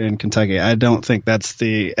taxpayer in Kentucky, I don't think that's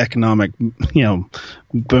the economic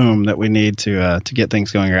boom that we need to get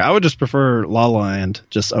things going here. I would just prefer La La Land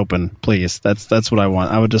just open, please. That's what I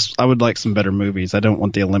want. I would like some better movies. I don't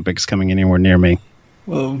want the Olympics coming anywhere near me.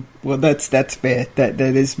 Well, that's fair. That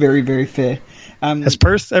is very, very fair. Has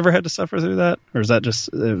Perth ever had to suffer through that, or is that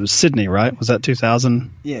just it was Sydney? Right? Was that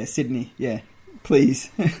 2000? Yeah, Sydney. Yeah, please.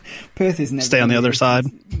 Perth is never stay on the other side.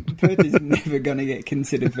 Perth is never going to get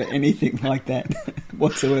considered for anything like that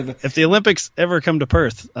whatsoever. If the Olympics ever come to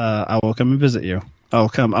Perth, I will come and visit you. I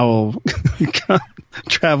will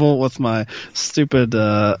travel with my stupid,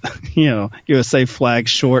 USA flag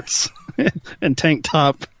shorts and tank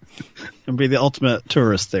top. And be the ultimate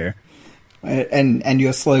tourist there. And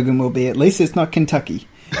your slogan will be, at least it's not Kentucky.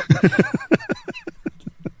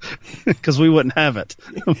 Because we wouldn't have it.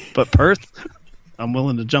 But Perth, I'm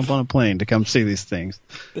willing to jump on a plane to come see these things.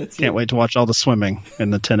 Can't wait to watch all the swimming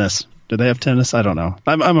and the tennis. Do they have tennis? I don't know.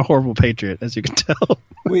 I'm a horrible patriot, as you can tell.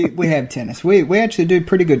 We have tennis. We actually do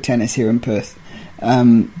pretty good tennis here in Perth.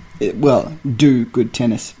 Do good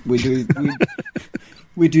tennis. We do...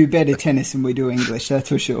 We do better tennis than we do English, that's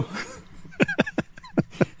for sure.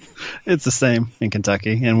 It's the same in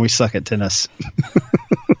Kentucky, and we suck at tennis.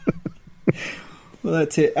 Well,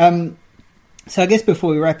 that's it. So I guess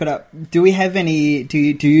before we wrap it up, do we have any... Do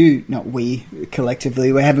you... Not we,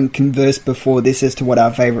 collectively. We haven't conversed before this as to what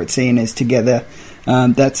our favourite scene is together.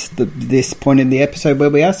 That's this point in the episode where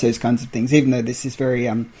we ask those kinds of things, even though this is very...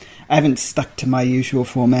 I haven't stuck to my usual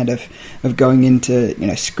format of going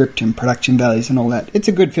into script and production values and all that. It's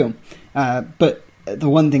a good film, but the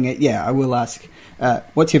one thing, I will ask,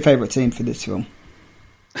 what's your favourite scene for this film?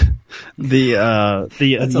 The That's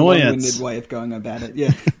annoyance. A long-winded way of going about it.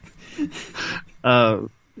 Yeah.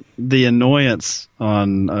 The annoyance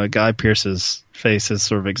on Guy Pearce's face, his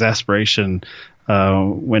sort of exasperation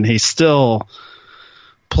when he's still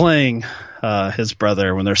playing his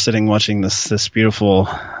brother, when they're sitting watching this beautiful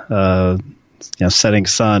setting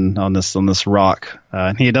sun on this rock,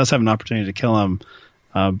 and he does have an opportunity to kill him,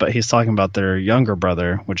 but he's talking about their younger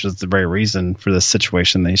brother, which is the very reason for this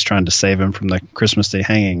situation, that he's trying to save him from the Christmas Day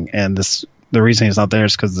hanging. And the reason he's not there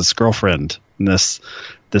is because this girlfriend, this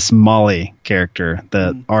Molly character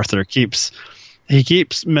that Arthur keeps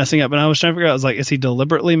messing up. And I was trying to figure out, I was like, is he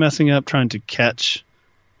deliberately messing up, trying to catch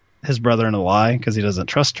his brother in a lie because he doesn't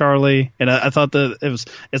trust Charlie? And I thought that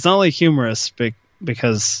it's not only humorous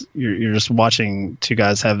because you're just watching two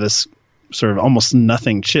guys have this sort of almost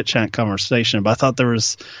nothing chit chat conversation, but I thought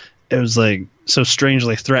it was like so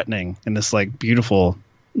strangely threatening in this like beautiful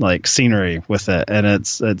like scenery with it, and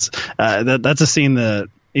that's a scene that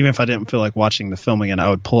even if I didn't feel like watching the film again, I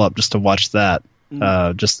would pull up just to watch that.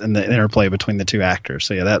 Just in the interplay between the two actors.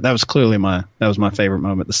 So yeah, that was clearly my favorite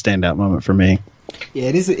moment, the standout moment for me. Yeah,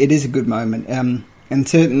 it is a good moment, and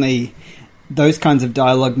certainly those kinds of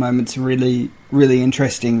dialogue moments are really, really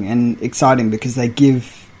interesting and exciting because they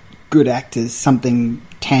give good actors something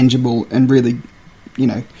tangible and really,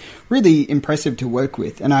 really impressive to work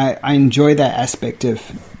with. And I enjoy that aspect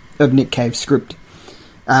of Nick Cave's script.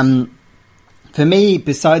 For me,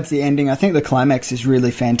 besides the ending, I think the climax is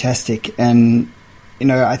really fantastic, and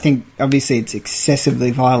I think obviously it's excessively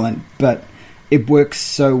violent, but it works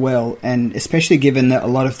so well, and especially given that a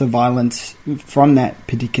lot of the violence from that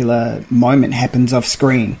particular moment happens off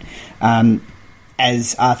screen,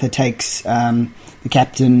 as Arthur takes the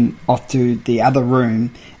captain off to the other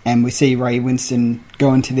room, and we see Ray Winston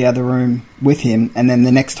go into the other room with him, and then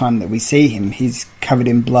the next time that we see him, he's covered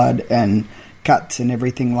in blood and cuts and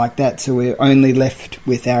everything like that, so we're only left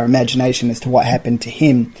with our imagination as to what happened to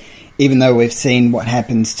him, even though we've seen what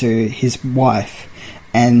happens to his wife.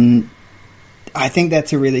 And I think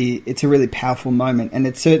it's a really powerful moment, and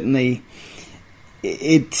it's certainly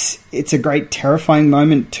it's a great terrifying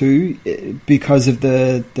moment too, because of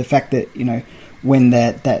the fact that when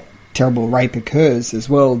that terrible rape occurs as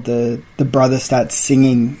well, the brother starts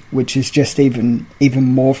singing, which is just even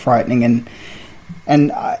more frightening.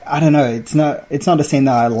 And I don't know, it's not a scene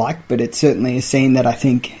that I like, but it's certainly a scene that I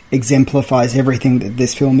think exemplifies everything that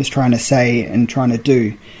this film is trying to say and trying to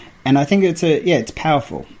do. And I think it's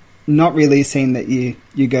powerful. Not really a scene that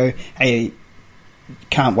you go, hey,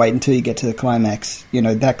 can't wait until you get to the climax.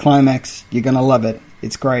 That climax, you're going to love it.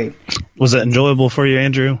 It's great. Was it enjoyable for you,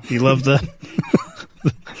 Andrew? You loved the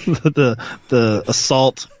the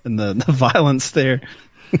assault and the violence there?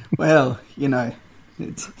 Well,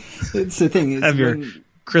 it's the thing. Have your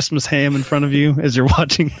Christmas ham in front of you as you're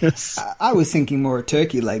watching this? I was thinking more a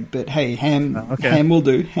turkey leg, but hey, ham will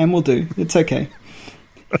do. Ham will do. It's okay.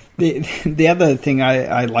 The other thing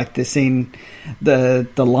I like this scene, the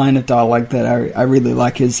line of dialogue that I really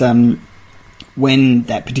like is when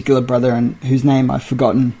that particular brother, and whose name I've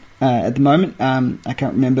forgotten at the moment, I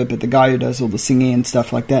can't remember, but the guy who does all the singing and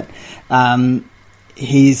stuff like that,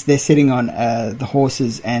 they're sitting on the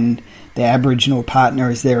horses, and their Aboriginal partner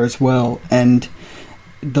is there as well, and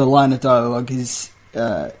the line of dialogue is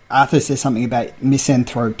Arthur says something about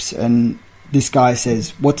misanthropes, and this guy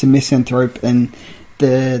says, "What's a misanthrope?" and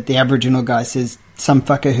the Aboriginal guy says, "Some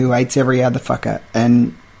fucker who hates every other fucker,"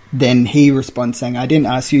 and then he responds saying, "I didn't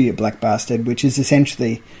ask you, you black bastard," which is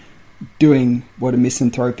essentially doing what a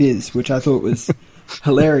misanthrope is, which I thought was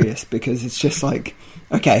hilarious, because it's just like,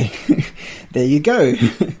 okay, there you go.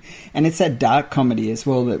 And it's that dark comedy as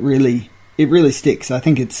well that really sticks. I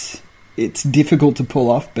think it's difficult to pull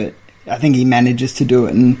off, but I think he manages to do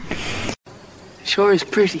it. And sure is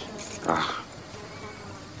pretty.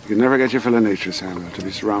 You can never get your fill of nature, Samuel. To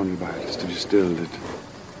be surrounded by it, to be still.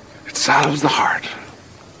 It salves the heart.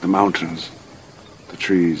 The mountains, the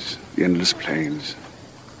trees, the endless plains,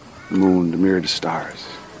 the moon, the myriad stars.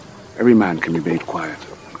 Every man can be made quiet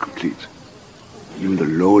and complete. Even the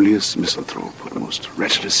lowliest misanthrope of the most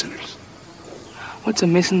wretched of sinners. What's a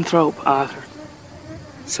misanthrope, Arthur?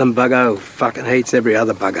 Some bugger who fucking hates every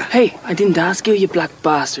other bugger. Hey, I didn't ask you, you black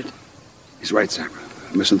bastard. He's right, Samuel.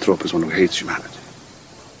 A misanthrope is one who hates humanity.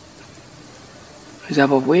 Is that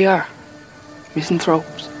what we are?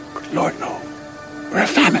 Misanthropes? Good Lord, no. We're a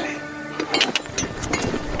family.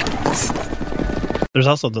 There's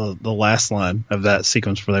also the last line of that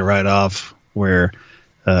sequence where they ride off, where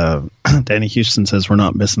Danny Houston says, "We're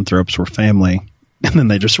not misanthropes, we're family," and then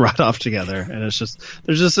they just ride off together. And it's just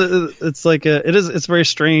it's a very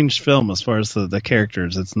strange film as far as the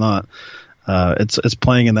characters. It's not it's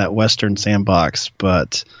playing in that Western sandbox,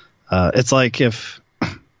 but it's like if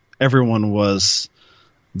everyone was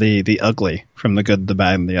the ugly from The Good, the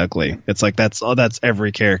Bad, and the Ugly. It's like that's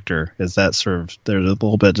every character is that sort of, they're a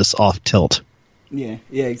little bit just off tilt. Yeah,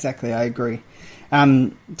 exactly. I agree.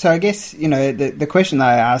 So I guess, the question that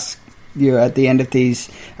I ask you at the end of these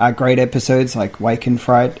great episodes like Wake and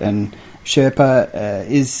Fright and Sherpa,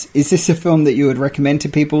 is this a film that you would recommend to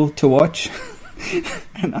people to watch?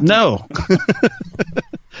 No.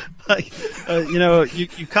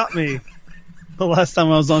 You caught me the last time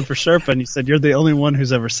I was on for Sherpa, and you said you're the only one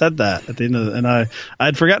who's ever said that at the end of the, and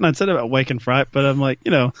I'd forgotten I'd said about Wake and Fright, but I'm like,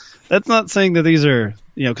 that's not saying that these are,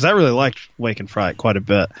 because I really liked Wake and Fright quite a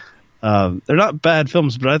bit. They're not bad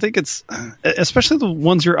films, but I think it's, especially the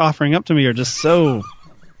ones you're offering up to me, are just so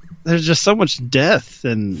there's just so much death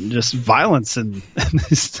and just violence in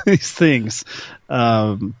these things.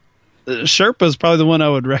 Sherpa is probably the one I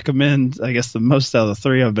would recommend, I guess, the most out of the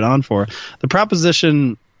three I've been on for. The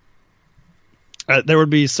Proposition, there would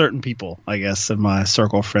be certain people, I guess, in my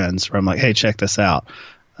circle of friends where I'm like, hey, check this out.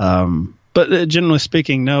 But generally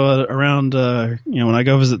speaking, no, around, when I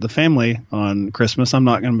go visit the family on Christmas, I'm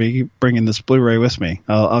not going to be bringing this Blu-ray with me.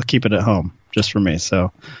 I'll keep it at home just for me.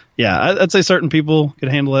 So, yeah, I'd say certain people could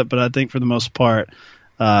handle it, but I think for the most part,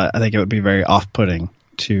 I think it would be very off-putting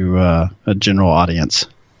to a general audience.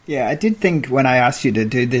 Yeah, I did think when I asked you to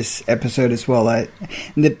do this episode as well,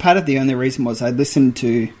 part of the only reason was I listened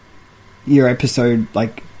to your episode,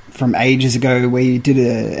 like, from ages ago where you did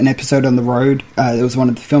an episode on the road. It was one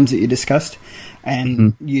of the films that you discussed,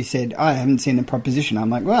 and you said, I haven't seen The Proposition. I'm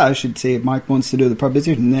like, well, I should see if Mike wants to do The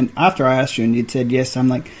Proposition. And then after I asked you and you'd said yes, I'm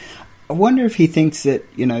like, I wonder if he thinks that,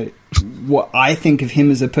 what I think of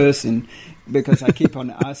him as a person, because I keep on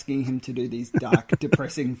asking him to do these dark,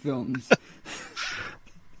 depressing films.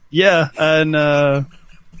 Yeah, and I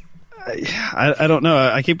don't know.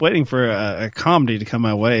 I keep waiting for a comedy to come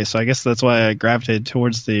my way, so I guess that's why I gravitated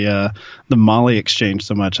towards the Molly exchange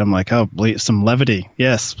so much. I'm like, oh, some levity,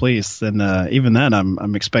 yes, please. And even then,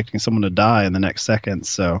 I'm expecting someone to die in the next second.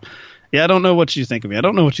 So, yeah, I don't know what you think of me. I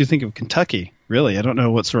don't know what you think of Kentucky, really. I don't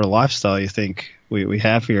know what sort of lifestyle you think we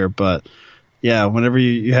have here, but yeah, whenever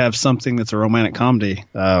you have something that's a romantic comedy,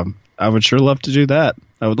 I would sure love to do that.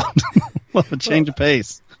 I would love a change of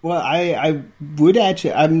pace. Well, I would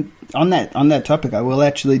actually. I'm on that topic. I will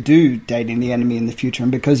actually do Dating the Enemy in the future,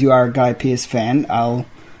 and because you are a Guy Pearce fan, I'll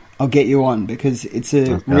get you on because it's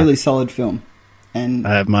a really solid film. And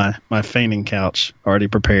I have my fainting couch already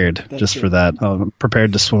prepared just for that. I'm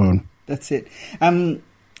prepared to swoon. That's it. And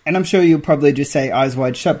I'm sure you'll probably just say Eyes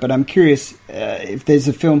Wide Shut, but I'm curious if there's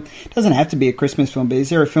a film. It doesn't have to be a Christmas film, but is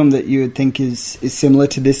there a film that you would think is similar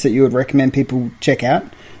to this that you would recommend people check out?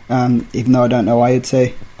 Even though I don't know why you'd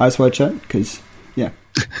say Eyes Wide Shut, because, yeah.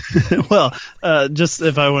 Well, just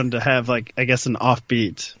if I wanted to have, like, I guess an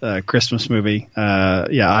offbeat Christmas movie,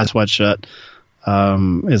 Eyes Wide Shut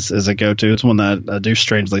is a go-to. It's one that I do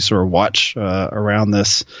strangely sort of watch around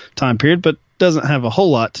this time period, but doesn't have a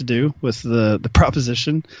whole lot to do with the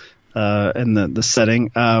Proposition and the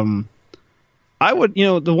setting. I would,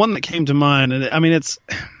 the one that came to mind, and I mean,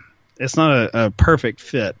 it's not a perfect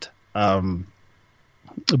fit,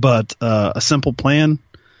 but A Simple Plan,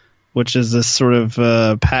 which is this sort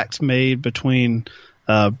of pact made between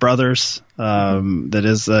brothers that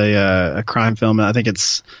is a crime film. And I think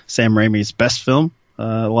it's Sam Raimi's best film.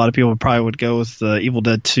 A lot of people probably would go with Evil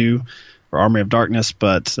Dead 2 or Army of Darkness,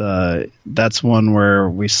 but that's one where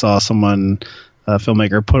we saw someone, a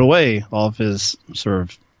filmmaker, put away all of his sort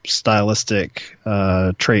of stylistic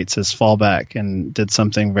traits as fallback and did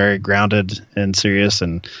something very grounded and serious.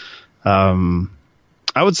 And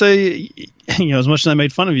I would say, as much as I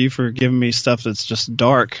made fun of you for giving me stuff that's just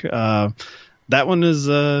dark, that one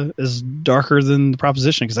is darker than The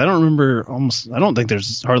Proposition, because I don't think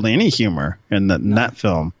there's hardly any humor in that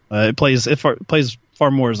film. It plays far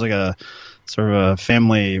more as like a sort of a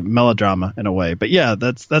family melodrama in a way. But yeah,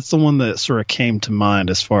 that's the one that sort of came to mind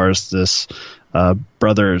as far as this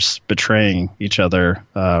brothers betraying each other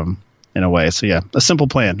in a way. So yeah, A Simple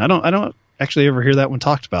Plan. I don't actually ever hear that one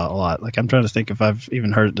talked about a lot. Like, I'm trying to think if I've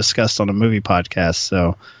even heard it discussed on a movie podcast.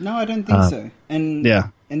 So no, I don't think so. And yeah,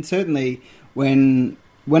 and certainly when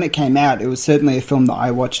it came out, it was certainly a film that I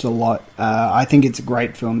watched a lot. I think it's a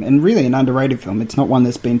great film and really an underrated film. It's not one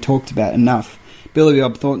that's been talked about enough. Billy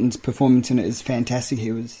Bob Thornton's performance in it is fantastic.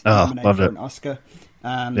 He was nominated for an Oscar.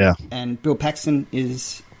 And Bill Paxton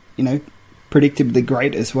is, predictably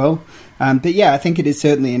great as well. But yeah, I think it is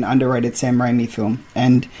certainly an underrated Sam Raimi film.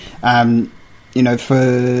 And,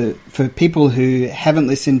 for people who haven't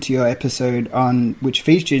listened to your episode on which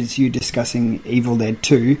features you discussing Evil Dead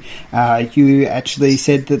 2, you actually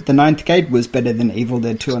said that The Ninth Gate was better than Evil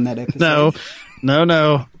Dead 2 on that episode.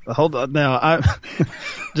 No. Hold on. Now,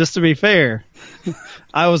 just to be fair,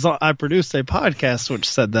 I produced a podcast which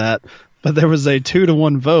said that, but there was a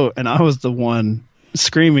 2-1 vote, and I was the one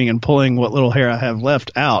screaming and pulling what little hair I have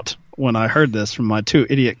left out when I heard this from my 2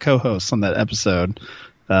 idiot co-hosts on that episode,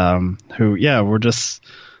 who were just,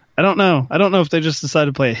 I don't know if they just decided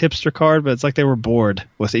to play a hipster card, but it's like they were bored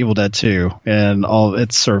with Evil Dead 2 and all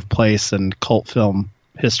its sort of place and cult film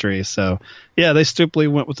history. So yeah, they stupidly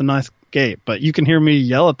went with The Ninth Gate, but you can hear me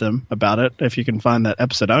yell at them about it if you can find that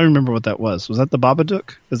episode. I don't remember what that was. Was that the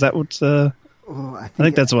Babadook? Is that what I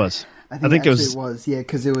think that was. I think it was, yeah,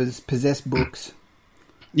 because it was Possessed Books.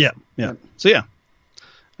 Yeah. So yeah.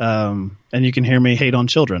 And you can hear me hate on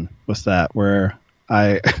children with that, where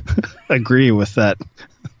I agree with that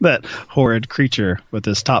horrid creature with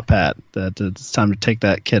his top hat. That it's time to take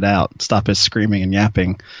that kid out, stop his screaming and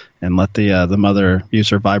yapping, and let the mother use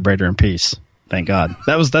her vibrator in peace. Thank God.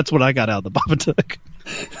 That's what I got out of the Babadook.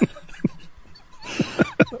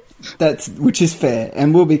 Which is fair,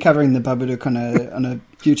 and we'll be covering the Babadook on a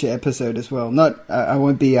future episode as well. I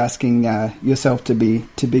won't be asking yourself to be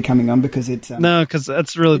coming on because it's no, because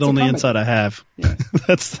that's really the only insight I have. Yeah.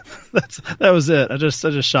 that was it. I just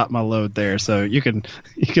shot my load there, so you can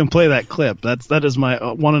play that clip. That is my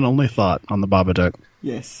one and only thought on the Babadook.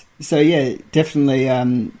 Yes. So yeah, definitely.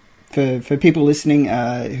 For people listening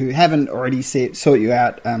who haven't already sought you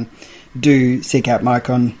out, do seek out Mike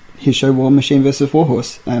on his show War Machine vs.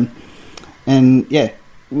 Warhorse. And yeah,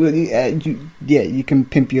 you can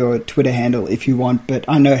pimp your Twitter handle if you want, but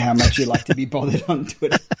I know how much you like to be bothered on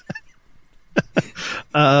Twitter.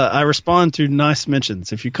 I respond to nice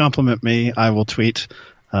mentions. If you compliment me, I will tweet.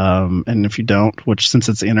 And if you don't, which since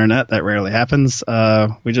it's the internet, that rarely happens,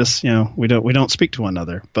 we just, we don't speak to one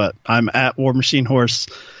another. But I'm at War Machine Horse.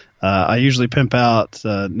 I usually pimp out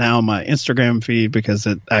now my Instagram feed because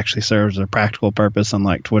it actually serves a practical purpose,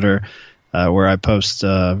 unlike Twitter, where I post sort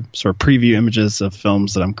of preview images of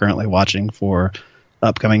films that I'm currently watching for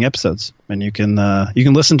upcoming episodes. And you can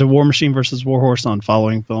listen to War Machine vs. Warhorse on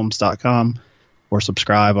followingfilms.com or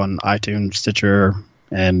subscribe on iTunes, Stitcher,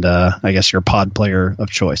 and I guess your pod player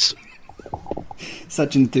of choice.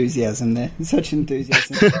 Such enthusiasm there. Such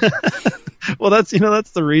enthusiasm. Well, that's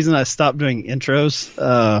the reason I stopped doing intros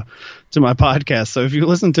to my podcast. So if you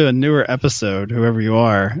listen to a newer episode, whoever you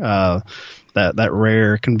are, that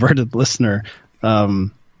rare converted listener,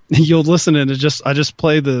 you'll listen and I just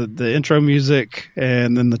play the intro music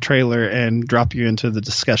and then the trailer and drop you into the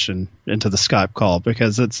discussion, into the Skype call,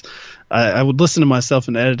 because I would listen to myself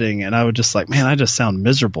in editing and I would just like, man, I just sound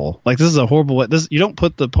miserable. Like, this is a horrible way. You don't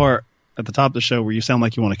put the part at the top of the show where you sound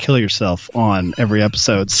like you want to kill yourself on every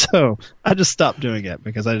episode. So I just stopped doing it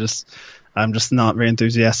because I'm just not very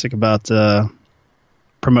enthusiastic about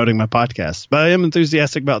promoting my podcast. But I am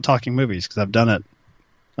enthusiastic about talking movies because I've done it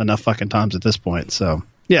enough fucking times at this point. So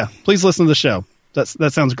yeah, please listen to the show.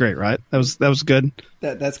 That sounds great, right? That was good.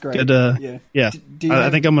 That's great. Good. Yeah. I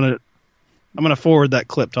think I'm gonna forward that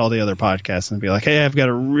clip to all the other podcasts and be like, hey, I've got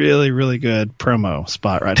a really, really good promo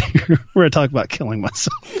spot right here. We're gonna talk about killing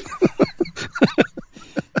myself.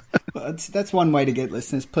 Well, that's one way to get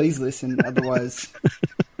listeners. Please listen, otherwise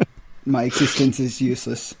my existence is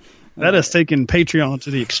useless. That has taken Patreon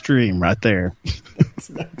to the extreme right there.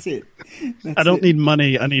 That's it. I don't need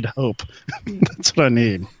money. I need hope. That's what I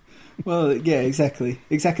need. Well, yeah, exactly.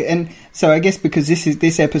 And so I guess because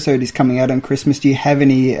this episode is coming out on Christmas, do you have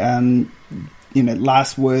any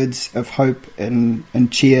last words of hope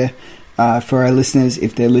and cheer for our listeners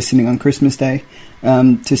if they're listening on Christmas Day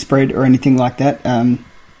to spread or anything like that?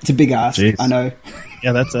 It's a big ask. Jeez. I know.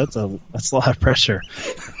 Yeah, that's a lot of pressure.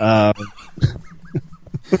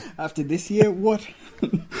 After this year, what?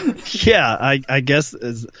 Yeah, I guess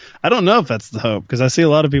I don't know if that's the hope, because I see a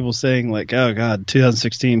lot of people saying like, oh God,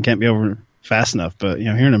 2016 can't be over fast enough. But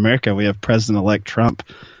here in America, we have President-elect Trump,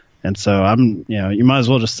 and so you might as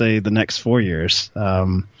well just say the next 4 years.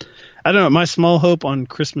 I don't know. My small hope on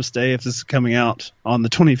Christmas Day, if this is coming out on the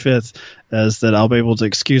 25th, is that I'll be able to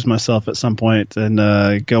excuse myself at some point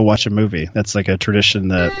and go watch a movie. That's like a tradition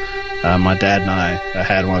that my dad and I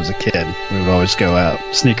had when I was a kid. We would always go out,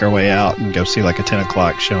 sneak our way out, and go see like a 10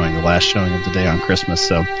 o'clock showing, the last showing of the day on Christmas.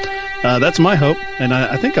 So that's my hope, and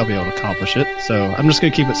I think I'll be able to accomplish it. So I'm just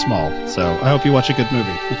going to keep it small. So I hope you watch a good movie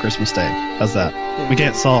on Christmas Day. How's that? Yeah. We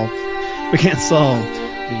can't solve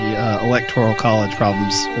the electoral college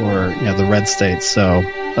problems or the red states, so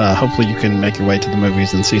hopefully you can make your way to the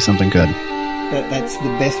movies and see something good. That's the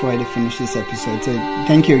best way to finish this episode. So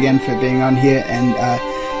thank you again for being on here, and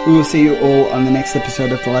we will see you all on the next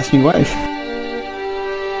episode of The Last New Wave.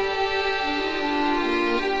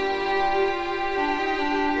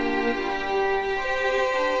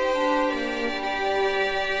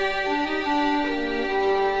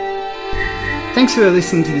 Thanks for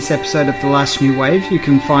listening to this episode of The Last New Wave. You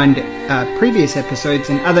can find previous episodes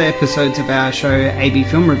and other episodes of our show, AB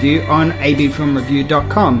Film Review, on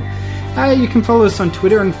abfilmreview.com. You can follow us on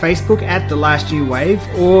Twitter and Facebook at The Last New Wave,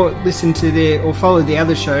 or follow the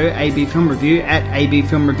other show, AB Film Review, at AB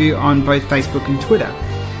Film Review on both Facebook and Twitter.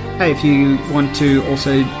 If you want to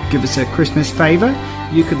also give us a Christmas favour,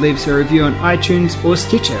 you could leave us a review on iTunes or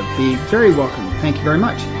Stitcher. Be very welcome. Thank you very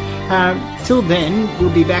much. Till then,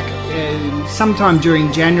 we'll be back sometime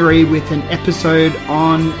during January with an episode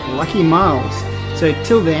on Lucky Miles. So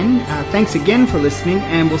till then, thanks again for listening,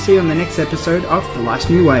 and we'll see you on the next episode of The Last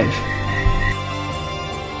New Wave.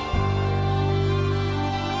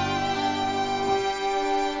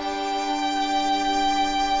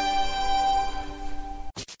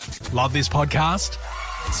 Love this podcast?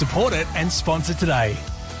 Support it and sponsor today.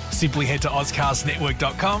 Simply head to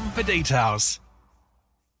AuscastNetwork.com for details.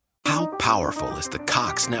 How powerful is the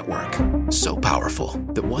Cox Network? So powerful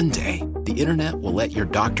that one day the internet will let your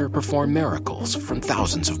doctor perform miracles from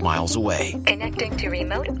thousands of miles away. Connecting to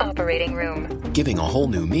remote operating room. Giving a whole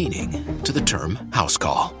new meaning to the term house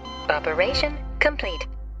call. Operation complete.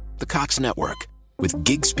 The Cox Network. With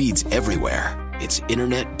gig speeds everywhere. It's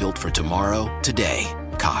internet built for tomorrow, today.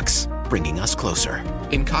 Cox. Bringing us closer.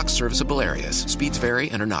 In Cox serviceable areas, speeds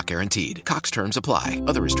vary and are not guaranteed. Cox terms apply.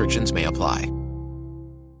 Other restrictions may apply.